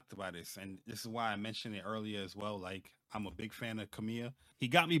very shocked by this, and this is why I mentioned it earlier as well. Like, I'm a big fan of Kamiya. He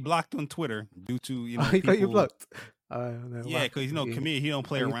got me blocked on Twitter due to Oh, he got you people. blocked. No, what Yeah, because happened? Kamiya, he don't Oh,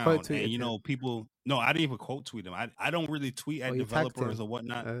 play you quote around, and tweeted him. people. No, I didn't even quote tweet him. I don't really tweet Oh, at you tagged developers him. or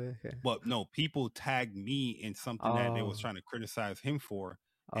whatnot, Okay. but no, people tagged me in something that they was Oh, trying to criticize him for,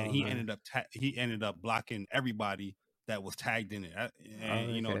 and oh no. he ended up blocking everybody that was tagged in it, Oh,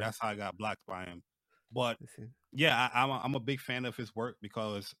 and okay. that's how I got blocked by him. But I see. yeah, I'm a big fan of his work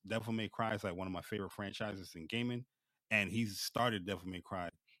because Devil May Cry is like one of my favorite franchises in gaming, and he's started Devil May Cry.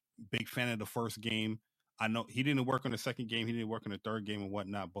 Big fan of the first game. I know he didn't work on the second game, he didn't work on the third game and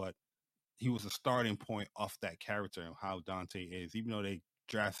whatnot, but he was a starting point off that character and how Dante is, even though they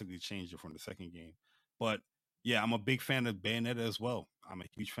drastically changed it from the second game. But yeah, I'm a big fan of Bayonetta as well. I'm a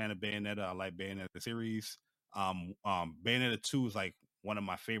huge fan of Bayonetta. I like Bayonetta series. Bayonetta 2 is like one of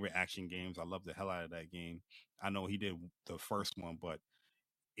my favorite action games. I love the hell out of that game. I know he did the first one, but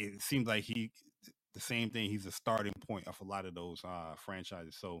it seems like the same thing. He's a starting point of a lot of those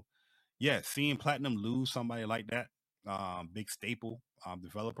franchises. So yeah, seeing Platinum lose somebody like that, big staple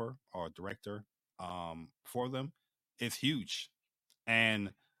developer or director for them, is huge.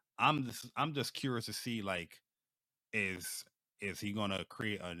 And I'm just curious to see, like, is he gonna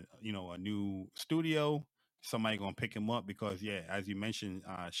create a new studio? Somebody gonna pick him up because yeah, as you mentioned,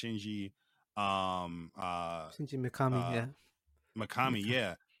 Shinji um uh Shinji Mikami, uh yeah. Mikami,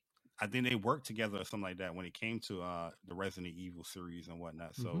 yeah. I think they worked together or something like that when it came to the Resident Evil series and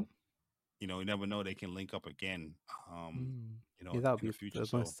whatnot. Mm-hmm. So you never know, they can link up again, Mm. Yeah, that would in the be future. the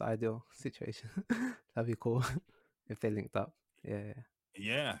So most ideal situation. That'd be cool if they linked up. Yeah, yeah.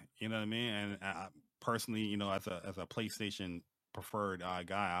 yeah, you know what I mean. And I, personally, as a PlayStation preferred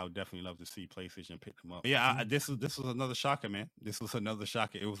guy, I would definitely love to see PlayStation pick them up. But yeah, Mm. this was another shocker, man. This was another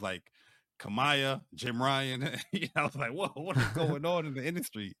shocker. It was like Kamaya, Jim Ryan. I was like, whoa, what is going on in the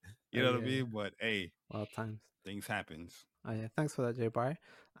industry? You know what I Yeah, mean? But hey, wild times. things happens. Oh yeah, thanks for that, Jay Barry.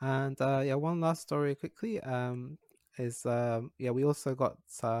 And yeah, one last story quickly. Is yeah, we also got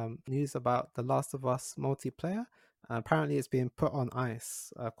some news about The Last of Us multiplayer. Apparently, it's being put on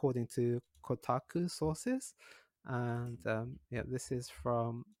ice, according to Kotaku sources. And yeah, this is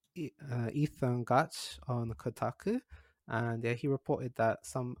from Ethan Gutch on Kotaku. And yeah, he reported that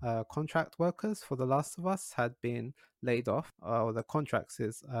some contract workers for The Last of Us had been laid off, or the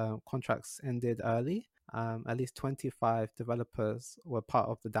contracts ended early. At least 25 developers were part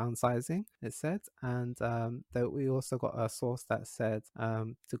of the downsizing, it said. And that we also got a source that said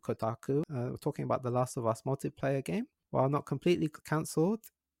to Kotaku, talking about The Last of Us multiplayer game, while not completely cancelled,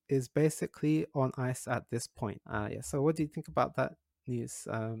 is basically on ice at this point. Yeah. So, what do you think about that news,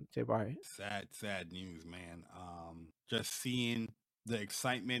 Jay Barry? Sad news, man. Just seeing the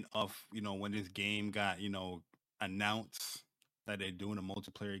excitement of when this game got announced that they're doing a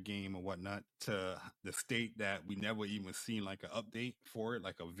multiplayer game or whatnot, to the state that we never even seen like an update for it,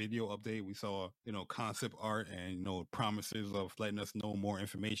 like a video update. We saw concept art and promises of letting us know more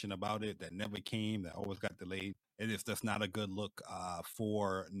information about it that never came, that always got delayed. It is just not a good look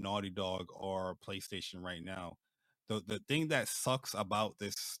for Naughty Dog or PlayStation right now. The thing that sucks about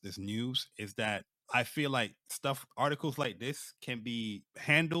this news is that I feel like articles like this can be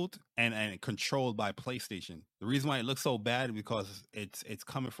handled and controlled by PlayStation. The reason why it looks so bad is because it's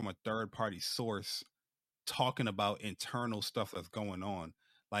coming from a third party source talking about internal stuff that's going on.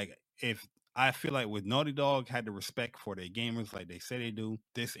 Like, if I feel like with Naughty Dog had the respect for their gamers like they say they do,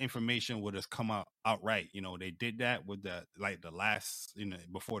 this information would have come out outright. They did that with the last,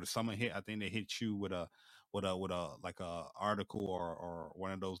 before the summer hit. I think they hit you with a like a article or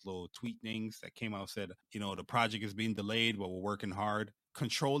one of those little tweet things that came out, said, the project is being delayed, but we're working hard.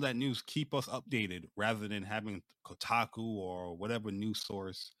 Control that news, keep us updated, rather than having Kotaku or whatever news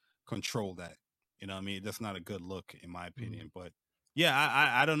source control that. You know what I mean? That's not a good look, in my Mm. opinion. But yeah,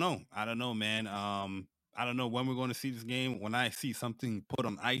 I don't know. I don't know, man. I don't know when we're going to see this game. When I see something put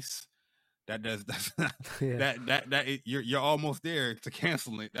on ice, that's Yeah. you're almost there to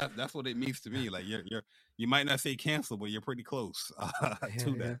canceling it. That's what it means to me. Like, you might not say cancel, but you're pretty close Yeah,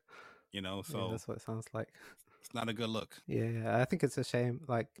 to yeah. that. Yeah, So that's what it sounds like. it's not a good look. Yeah, I think it's a shame.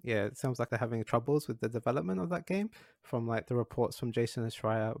 Like, yeah, it sounds like they're having troubles with the development of that game. From like the reports from Jason and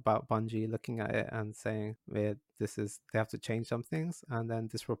Schreier about Bungie looking at it and saying, "Yeah, they have to change some things," and then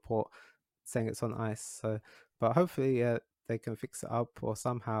this report saying it's on ice. So, but hopefully, yeah, they can fix it up or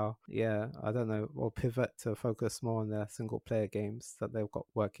somehow, yeah, I don't know, or pivot to focus more on their single player games that they've got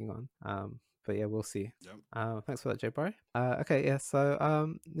working on. But yeah, we'll see. Yep. Thanks for that, Jay Barry. Okay, yeah. So,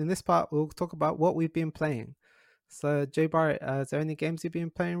 in this part, we'll talk about what we've been playing. So, Jay Barrett, is there any games you've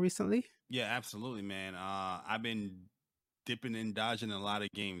been playing recently? Yeah, absolutely, man. I've been dipping and dodging in a lot of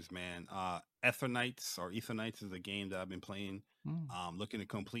games, man. Etherites is a game that I've been playing. Mm. Looking to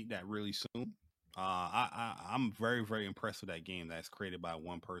complete that really soon. I'm very very impressed with that game that's created by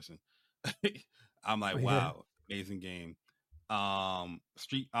one person. I'm Oh, like, yeah. wow, amazing game. Not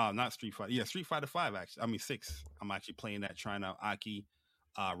Street Fighter, yeah, Street Fighter 5 actually. I mean 6. I'm actually playing that, trying out Aki,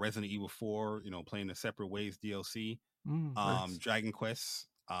 Resident Evil 4. Playing the Separate Ways DLC. Nice. Dragon Quest.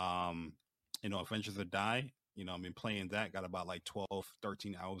 Adventures of Die. I've been playing that. Got about like 12,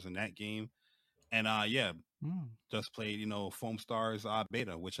 13 hours in that game. And yeah, Mm. just played, Foam Stars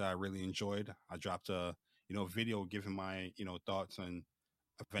beta, which I really enjoyed. I dropped a, video giving my, thoughts on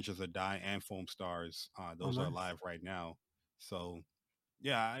Adventures of Die and Foam Stars. Oh, Those are nice. live right now. So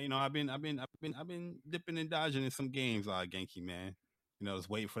yeah, I've been dipping and dodging in some games, Genki, man. Just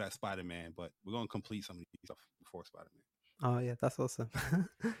waiting for that Spider Man, but we're gonna complete some of these stuff before Spider Man. Oh, yeah, that's awesome.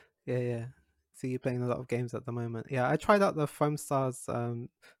 Yeah, yeah. So you're playing a lot of games at the moment. Yeah, I tried out the Foam Stars,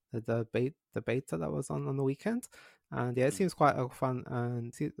 the beta that was on the weekend, and yeah, it Mm, seems quite a fun,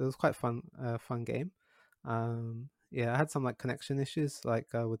 and it was quite fun game. Yeah, I had some like connection issues like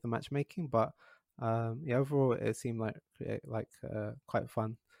with the matchmaking, but yeah, overall it seemed quite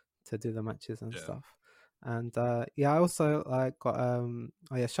fun to do the matches and yeah, stuff. And yeah, I also like got oh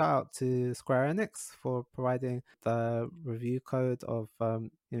yeah, shout out to Square Enix for providing the review code of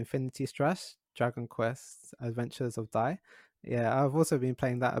Infinity Strash Dragon Quest Adventures of Die. Yeah, I've also been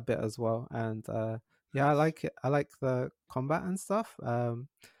playing that a bit as well, and yeah, I nice. like it. I like the combat and stuff.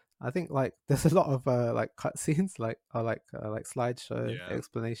 I think like there's a lot of like cutscenes, like slideshow Yeah.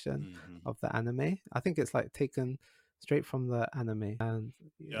 explanation Hmm. of the anime. I think it's like taken straight from the anime, and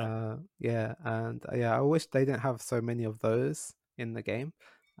Yep. yeah, I wish they didn't have so many of those in the game.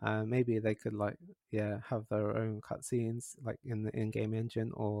 Maybe they could like yeah have their own cutscenes like in the in-game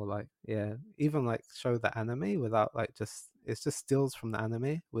engine, or like yeah even like show the anime without like just it's just stills from the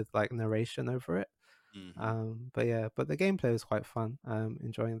anime with like narration over it. Hmm. But yeah, but the gameplay was quite fun.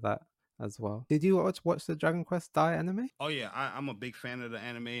 Enjoying that as well. Did you watch the Dragon Quest Die anime? Oh yeah, I'm a big fan of the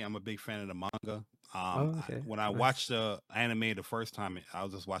anime. I'm a big fan of the manga. Oh, okay, When I nice. watched the anime the first time, I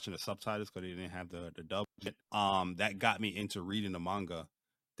was just watching the subtitles because they didn't have the dub yet. That got me into reading the manga.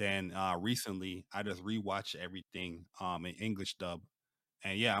 Then recently, I just rewatched everything in English dub,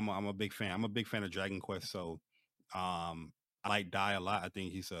 and yeah, I'm a big fan. I'm a big fan of Dragon Quest, so I like Dai a lot. I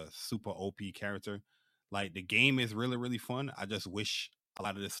think he's a super OP character. Like the game is really really fun. I just wish a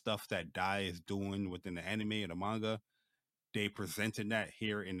lot of the stuff that Dai is doing within the anime and the manga, they presented that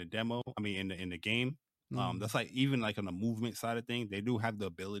here in the demo. I mean, in the game. Mm, That's like even like on the movement side of things, they do have the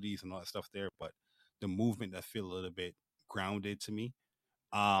abilities and all that stuff there, but the movement that feel a little bit grounded to me.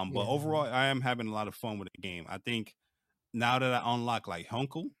 But yeah. overall, I am having a lot of fun with the game. I think now that I unlock like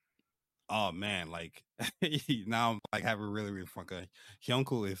Hunkel, oh man, like now I'm like having really really fun. 'Cause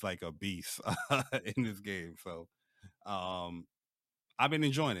Hyunko is like a beast in this game, so um, I've been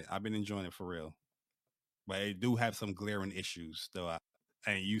enjoying it. I've been enjoying it for real, but they do have some glaring issues though.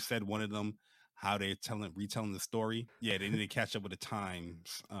 And you said one of them, how they're retelling the story. Yeah, they need to catch up with the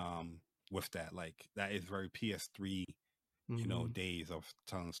times. With that, like that is very PS3, Mm. days of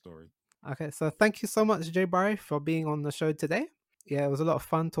telling the story. Okay, so thank you so much, Jay Barry, for being on the show today. Yeah, it was a lot of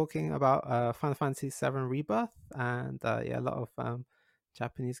fun talking about Final Fantasy VII Rebirth, and yeah, a lot of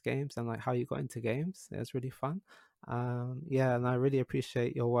Japanese games and like how you got into games. It was really fun. Yeah, and I really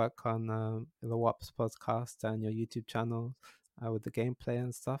appreciate your work on the WAPS podcast and your YouTube channel with the gameplay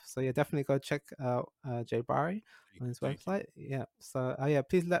and stuff. So yeah, definitely go check out Jay Barry on his Thank you. website. Yeah. So yeah,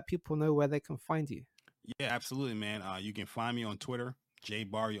 please let people know where they can find you. Yeah, absolutely, man. You can find me on Twitter,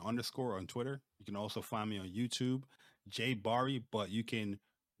 jbarry underscore on Twitter. You can also find me on YouTube, jbarry, but you can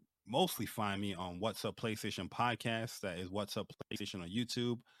mostly find me on What's Up PlayStation podcast. That is What's Up PlayStation on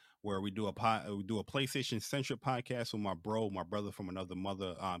YouTube, where we do a PlayStation centric podcast with my brother from another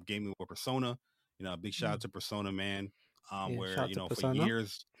mother, gaming with Persona. A big shout out Mm. to Persona, man. Yeah, Where shout out to for Persona.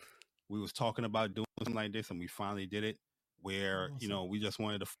 years we was talking about doing something like this, and we finally did it. Where Awesome. we just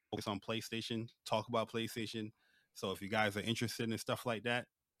wanted to focus on PlayStation, talk about PlayStation. So if you guys are interested in stuff like that,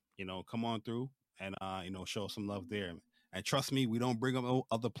 come on through and show some love there. And trust me, we don't bring up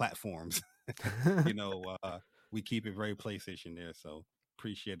other platforms. you know, we keep it very PlayStation there. So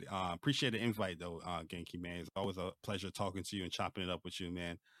appreciate it. Appreciate the invite though, Genki man. It's always a pleasure talking to you and chopping it up with you,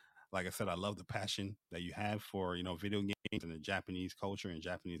 man. Like I said, I love the passion that you have for video games and the Japanese culture and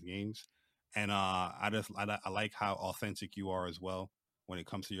Japanese games. And I like how authentic you are as well when it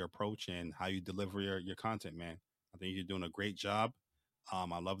comes to your approach and how you deliver your content, man. I think you're doing a great job.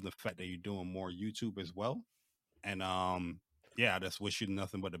 I love the fact that you're doing more YouTube as well. And yeah, I just wish you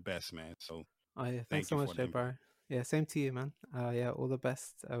nothing but the best, man. So Oh yeah, thanks thank so you much, for the Jay invite. Barry. Yeah, same to you, man. Yeah, all the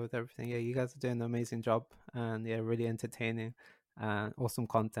best with everything. Yeah, you guys are doing an amazing job, and yeah, really entertaining and awesome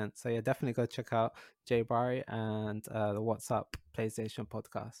content. So yeah, definitely go check out Jay Barry and the What's Up PlayStation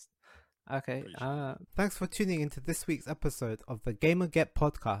podcast. Okay, Appreciate it. thanks for tuning into this week's episode of the Gamer Get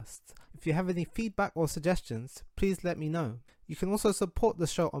podcast. If you have any feedback or suggestions, please let me know. You can also support the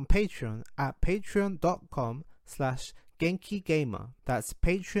show on Patreon at patreon.com/Genki Gamer. That's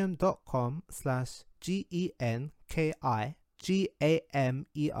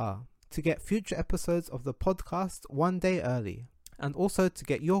patreon.com/GENKIGAMER to get future episodes of the podcast one day early, and also to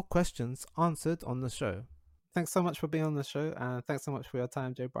get your questions answered on the show. Thanks so much for being on the show, and thanks so much for your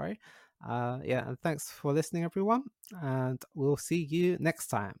time, Joe Barry. Yeah, and thanks for listening, everyone, and we'll see you next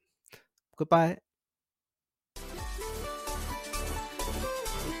time. Goodbye.